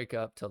time I wake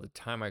up till the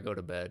time I go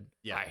to bed,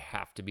 I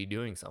have to be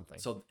doing something.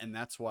 So, and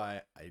that's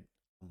why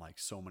I'm like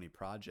so many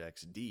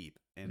projects deep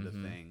into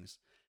things.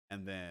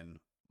 And then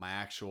my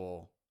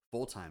actual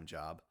full-time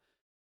job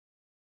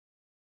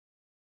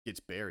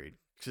gets buried.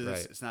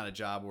 Because it's not a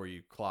job where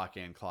you clock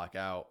in, clock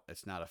out.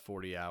 It's not a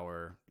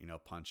 40-hour,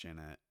 punch in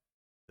at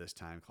this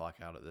time, clock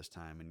out at this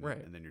time,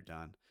 and then you're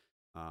done.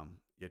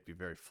 You have to be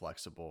very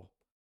flexible.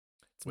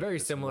 It's very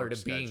similar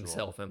to being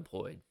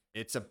self-employed.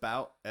 It's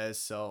about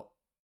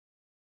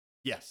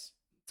yes.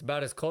 It's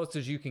about as close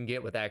as you can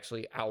get with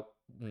actually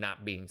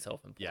not being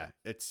self-employed.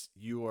 Yeah,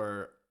 you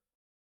are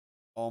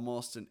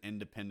almost an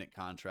independent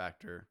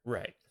contractor.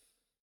 Right.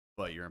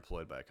 But you're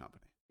employed by a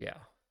company. Yeah.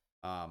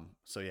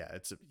 So yeah,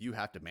 you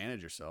have to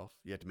manage yourself.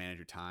 You have to manage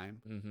your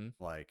time.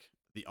 Like,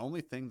 the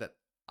only thing that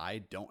I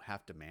don't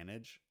have to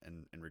manage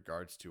in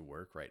regards to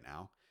work right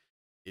now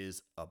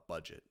is a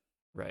budget.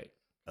 Right.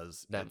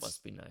 That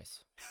must be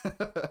nice.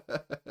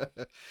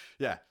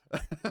 Yeah.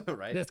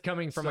 Right. That's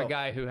coming from a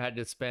guy who had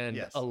to spend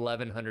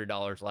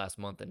 $1,100 last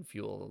month in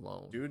fuel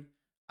alone. Dude,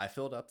 I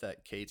filled up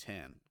that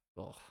K10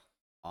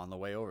 on the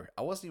way over.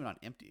 I wasn't even on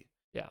empty.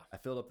 Yeah. I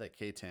filled up that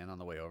K10 on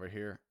the way over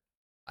here.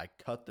 I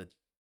cut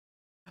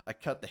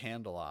the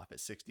handle off at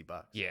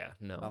 $60. Yeah,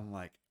 no. I'm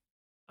like,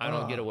 I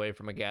don't get away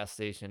from a gas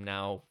station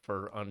now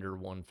for under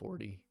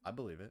 $140. I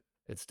believe it.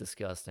 It's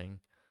disgusting.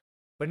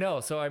 But no,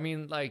 so I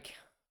mean, like,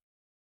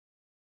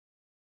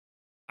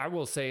 I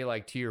will say,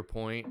 like, to your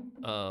point,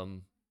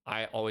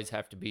 I always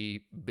have to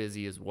be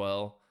busy as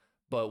well.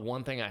 But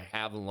one thing I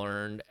have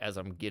learned as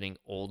I'm getting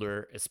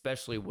older,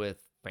 especially with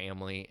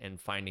family and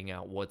finding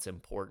out what's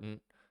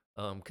important,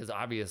 because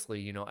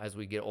obviously, as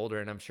we get older,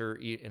 and I'm sure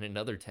in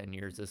another 10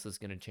 years, this is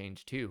going to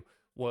change too.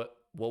 What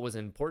was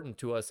important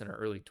to us in our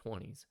early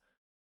 20s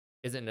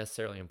isn't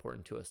necessarily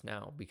important to us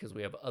now because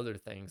we have other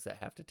things that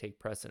have to take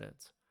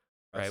precedence,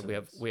 right?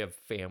 We have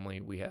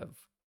family, we have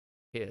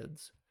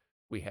kids.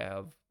 We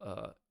have,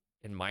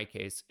 in my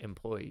case,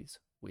 employees.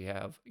 We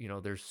have,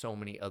 there's so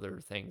many other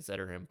things that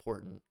are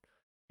important.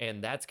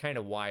 And that's kind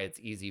of why it's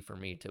easy for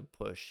me to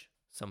push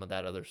some of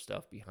that other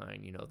stuff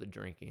behind, the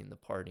drinking, the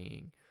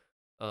partying,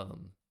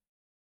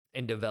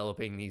 and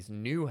developing these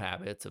new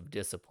habits of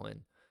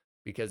discipline.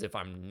 Because if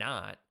I'm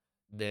not,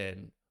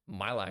 then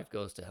my life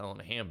goes to hell in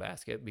a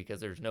handbasket because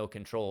there's no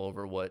control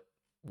over what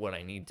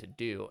I need to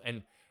do.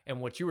 And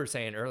what you were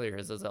saying earlier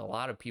is a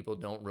lot of people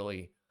don't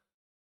really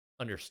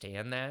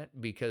understand that,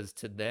 because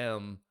to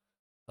them,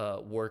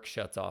 work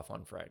shuts off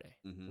on Friday,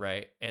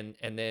 right? And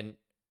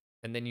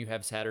then you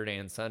have Saturday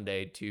and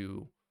Sunday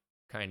to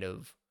kind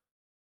of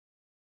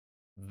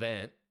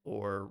vent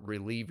or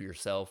relieve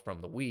yourself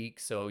from the week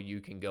so you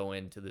can go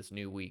into this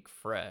new week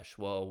fresh.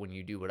 Well, when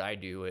you do what I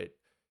do,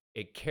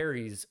 it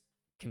carries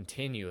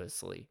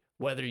continuously,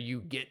 whether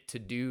you get to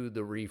do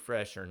the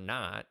refresh or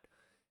not.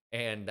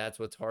 And that's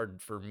what's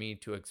hard for me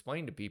to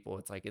explain to people.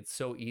 It's like, it's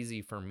so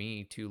easy for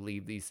me to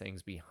leave these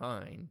things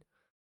behind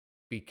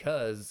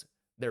because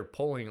they're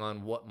pulling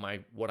on what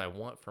I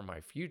want for my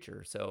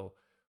future. So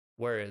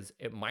whereas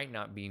it might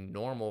not be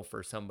normal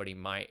for somebody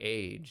my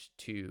age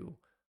to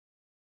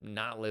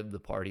not live the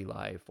party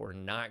life or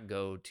not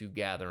go to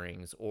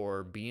gatherings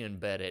or be in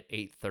bed at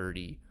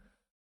 8:30,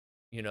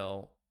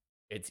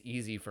 it's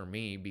easy for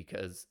me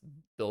because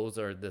those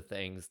are the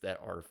things that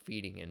are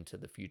feeding into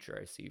the future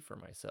I see for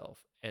myself.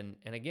 And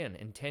again,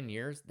 in 10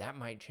 years, that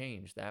might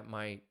change. I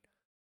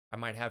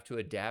might have to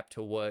adapt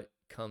to what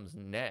comes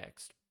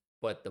next.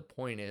 But the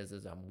point is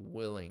I'm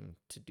willing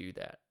to do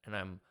that. And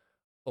I'm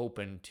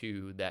open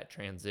to that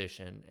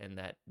transition and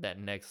that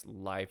next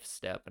life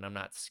step. And I'm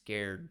not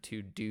scared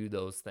to do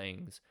those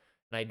things.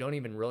 And I don't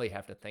even really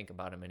have to think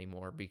about them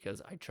anymore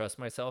because I trust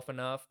myself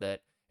enough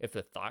that if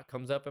the thought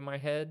comes up in my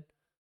head,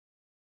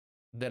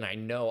 then I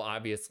know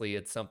obviously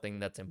it's something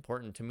that's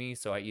important to me.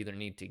 So I either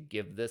need to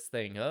give this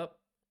thing up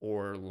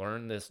or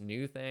learn this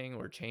new thing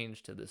or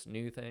change to this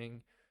new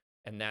thing.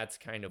 And that's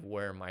kind of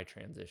where my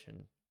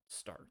transition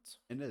starts.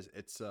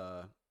 It's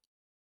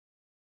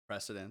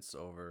precedence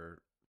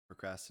over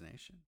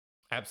procrastination.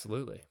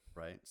 Absolutely.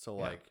 Right. So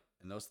like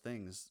in those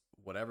things,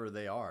 whatever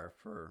they are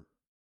for,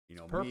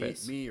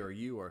 purpose. me or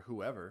you or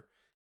whoever,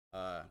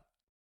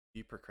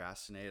 you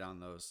procrastinate on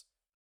those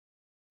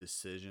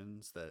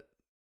decisions that,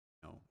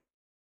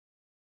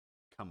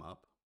 come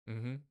up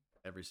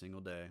every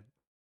single day.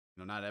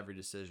 Not every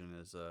decision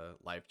is a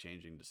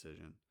life-changing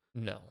decision.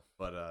 No.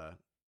 But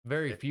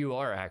very few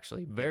are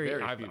actually.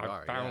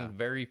 I've found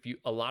very few.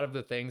 A lot of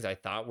the things I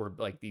thought were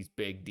like these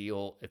big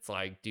deal. It's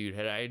like, dude,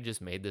 had I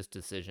just made this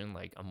decision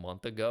like a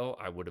month ago,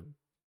 I would have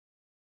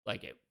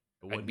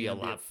I'd be a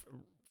lot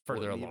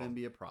further along. Wouldn't even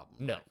be a problem.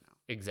 No, right now.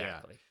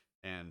 exactly.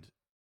 Yeah. And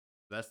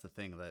that's the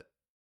thing that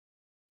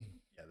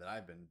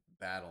I've been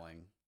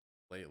battling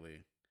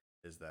lately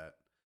is that,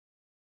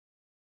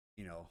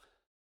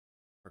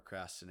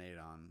 procrastinate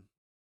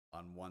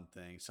on one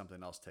thing,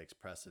 something else takes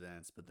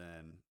precedence, but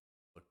then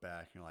look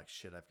back and you're like,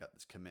 shit, I've got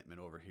this commitment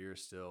over here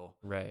still.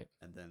 Right.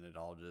 And then it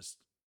all just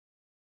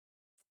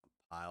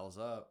piles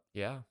up.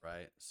 Yeah.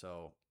 Right.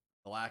 So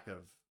the lack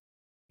of,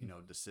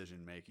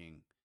 decision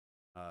making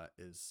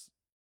is,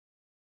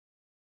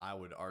 I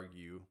would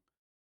argue,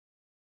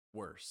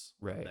 worse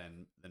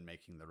than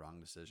making the wrong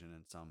decision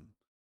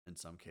in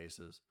some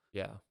cases.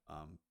 Yeah.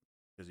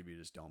 Because if you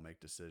just don't make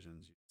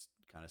decisions, you just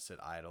kind of sit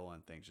idle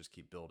and things just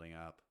keep building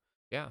up.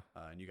 Yeah.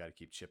 And you got to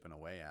keep chipping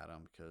away at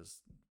them because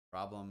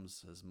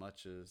problems, as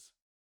much as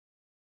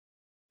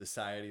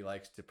society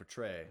likes to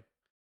portray,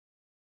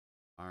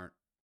 aren't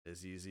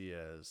as easy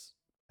as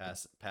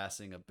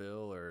passing a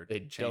bill or they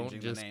changing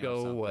don't just the name go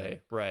of something.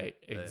 Away. Right.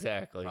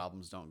 Exactly.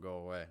 Problems don't go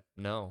away.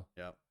 No.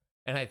 Yep.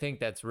 And I think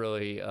that's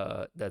really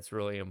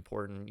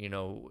important,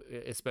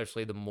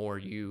 especially the more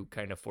you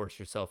kind of force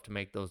yourself to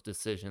make those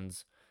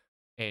decisions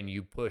and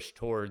you push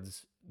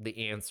towards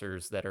the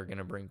answers that are going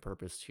to bring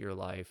purpose to your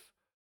life,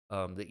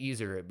 the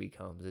easier it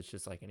becomes. It's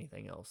just like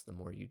anything else. The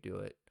more you do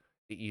it,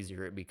 the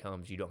easier it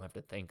becomes. You don't have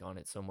to think on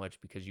it so much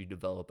because you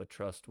develop a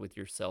trust with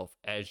yourself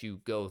as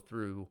you go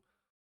through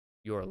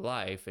your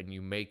life and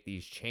you make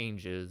these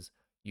changes.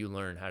 You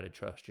learn how to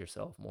trust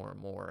yourself more and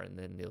more, and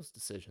then those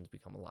decisions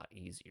become a lot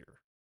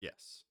easier.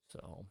 Yes.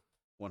 So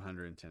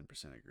 110%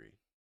 agree.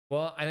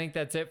 Well, I think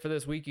that's it for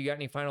this week. You got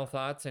any final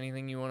thoughts?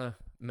 Anything you want to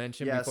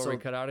mention before we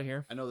cut out of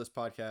here? I know this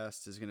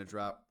podcast is going to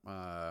drop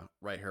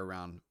right here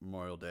around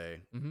Memorial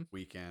Day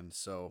weekend.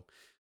 So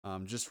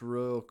just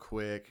real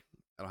quick,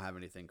 I don't have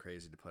anything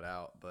crazy to put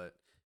out, but,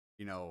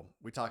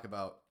 we talk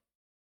about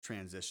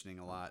transitioning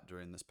a lot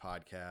during this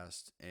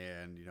podcast.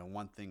 And,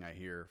 one thing I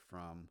hear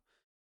from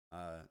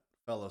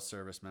fellow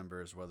service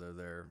members, whether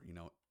they're,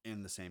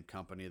 in the same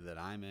company that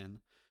I'm in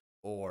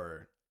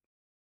or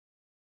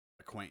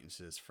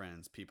acquaintances,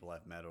 friends, people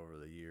I've met over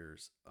the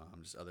years,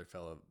 just other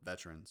fellow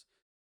veterans,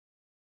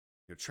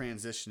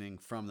 transitioning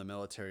from the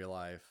military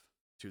life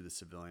to the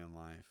civilian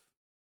life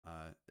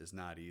is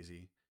not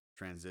easy.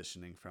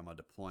 Transitioning from a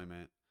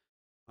deployment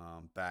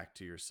back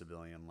to your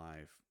civilian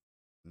life,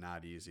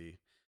 not easy.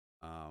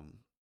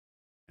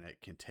 And and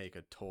it can take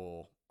a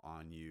toll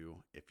on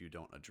you if you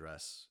don't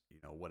address,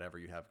 whatever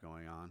you have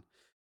going on.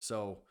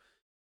 So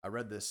I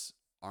read this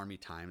Army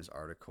Times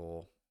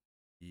article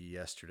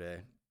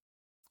yesterday,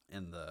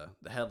 and the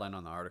headline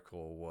on the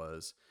article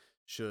was,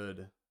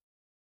 should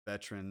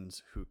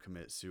veterans who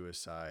commit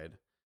suicide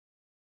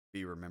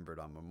be remembered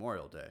on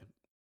Memorial Day?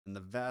 And the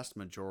vast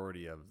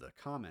majority of the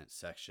comment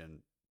section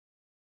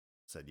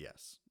said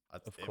yes.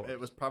 Of course. It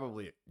was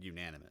probably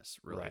unanimous,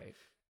 really. Right.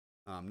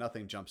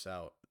 Nothing jumps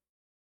out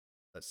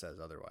that says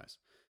otherwise.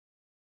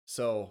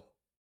 So,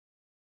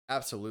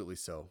 absolutely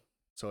so.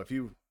 So if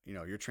you're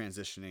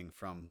transitioning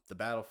from the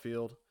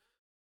battlefield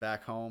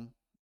back home,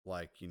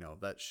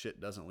 that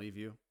shit doesn't leave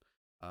you,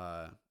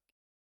 try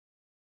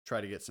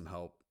to get some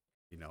help,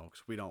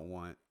 because we don't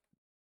want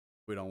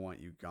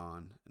you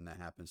gone, and that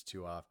happens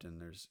too often.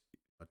 There's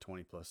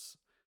 20 plus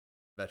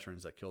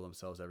veterans that kill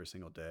themselves every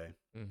single day,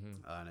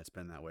 and it's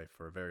been that way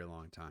for a very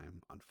long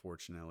time,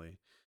 unfortunately.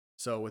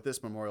 So with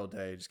this Memorial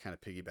Day, just kind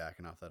of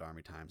piggybacking off that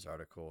Army Times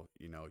article,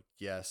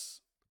 yes,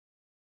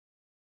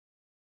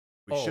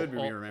 we should be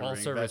remembering all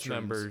service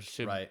veterans, members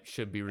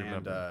should be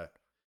remembered. And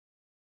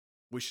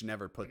we should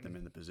never put them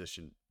in the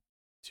position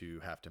to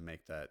have to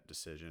make that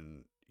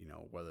decision,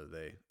 whether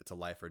it's a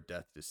life or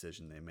death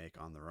decision they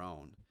make on their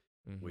own.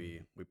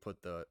 We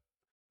put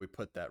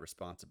that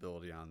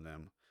responsibility on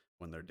them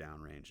when they're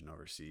downrange and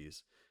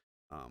overseas,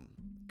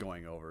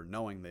 going over,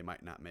 knowing they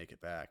might not make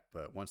it back.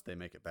 But once they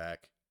make it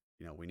back,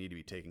 we need to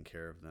be taking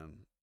care of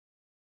them,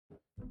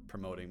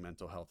 promoting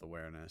mental health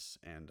awareness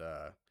and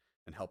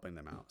helping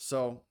them out.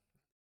 So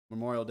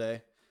Memorial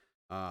Day,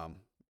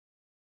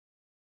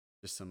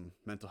 just some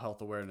mental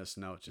health awareness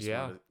notes. Just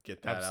wanted to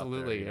get that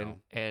absolutely. out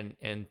there.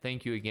 And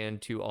thank you again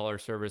to all our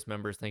service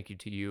members. Thank you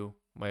to you.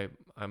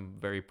 I'm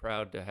very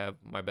proud to have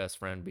my best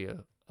friend be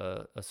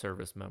a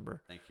service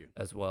member. Thank you.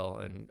 As well,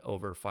 and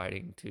over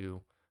fighting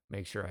to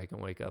make sure I can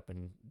wake up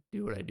and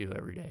do what I do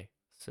every day.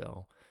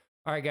 So,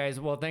 all right, guys.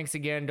 Well, thanks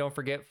again. Don't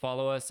forget,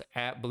 follow us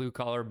at Blue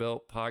Collar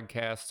Built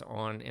Podcast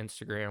on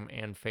Instagram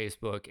and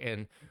Facebook.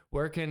 And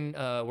where can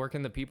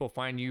the people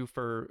find you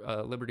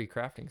for Liberty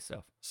Crafting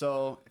stuff?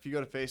 So if you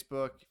go to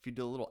Facebook, if you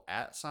do a little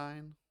 @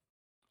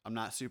 I'm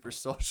not super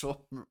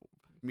social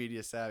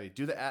media savvy.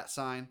 Do the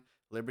 @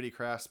 Liberty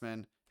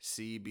Craftsman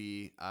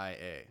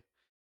CBIA.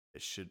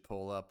 It should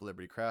pull up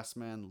Liberty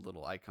Craftsman. The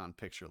little icon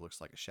picture looks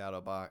like a shadow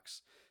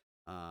box.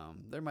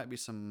 There might be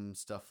some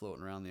stuff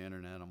floating around the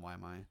internet on why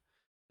my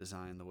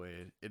design the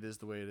way it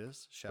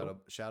is.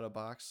 Shadow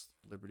box,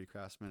 Liberty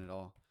Craftsman, it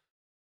all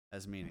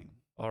has meaning.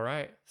 All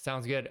right.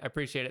 Sounds good. I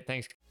appreciate it.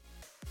 Thanks.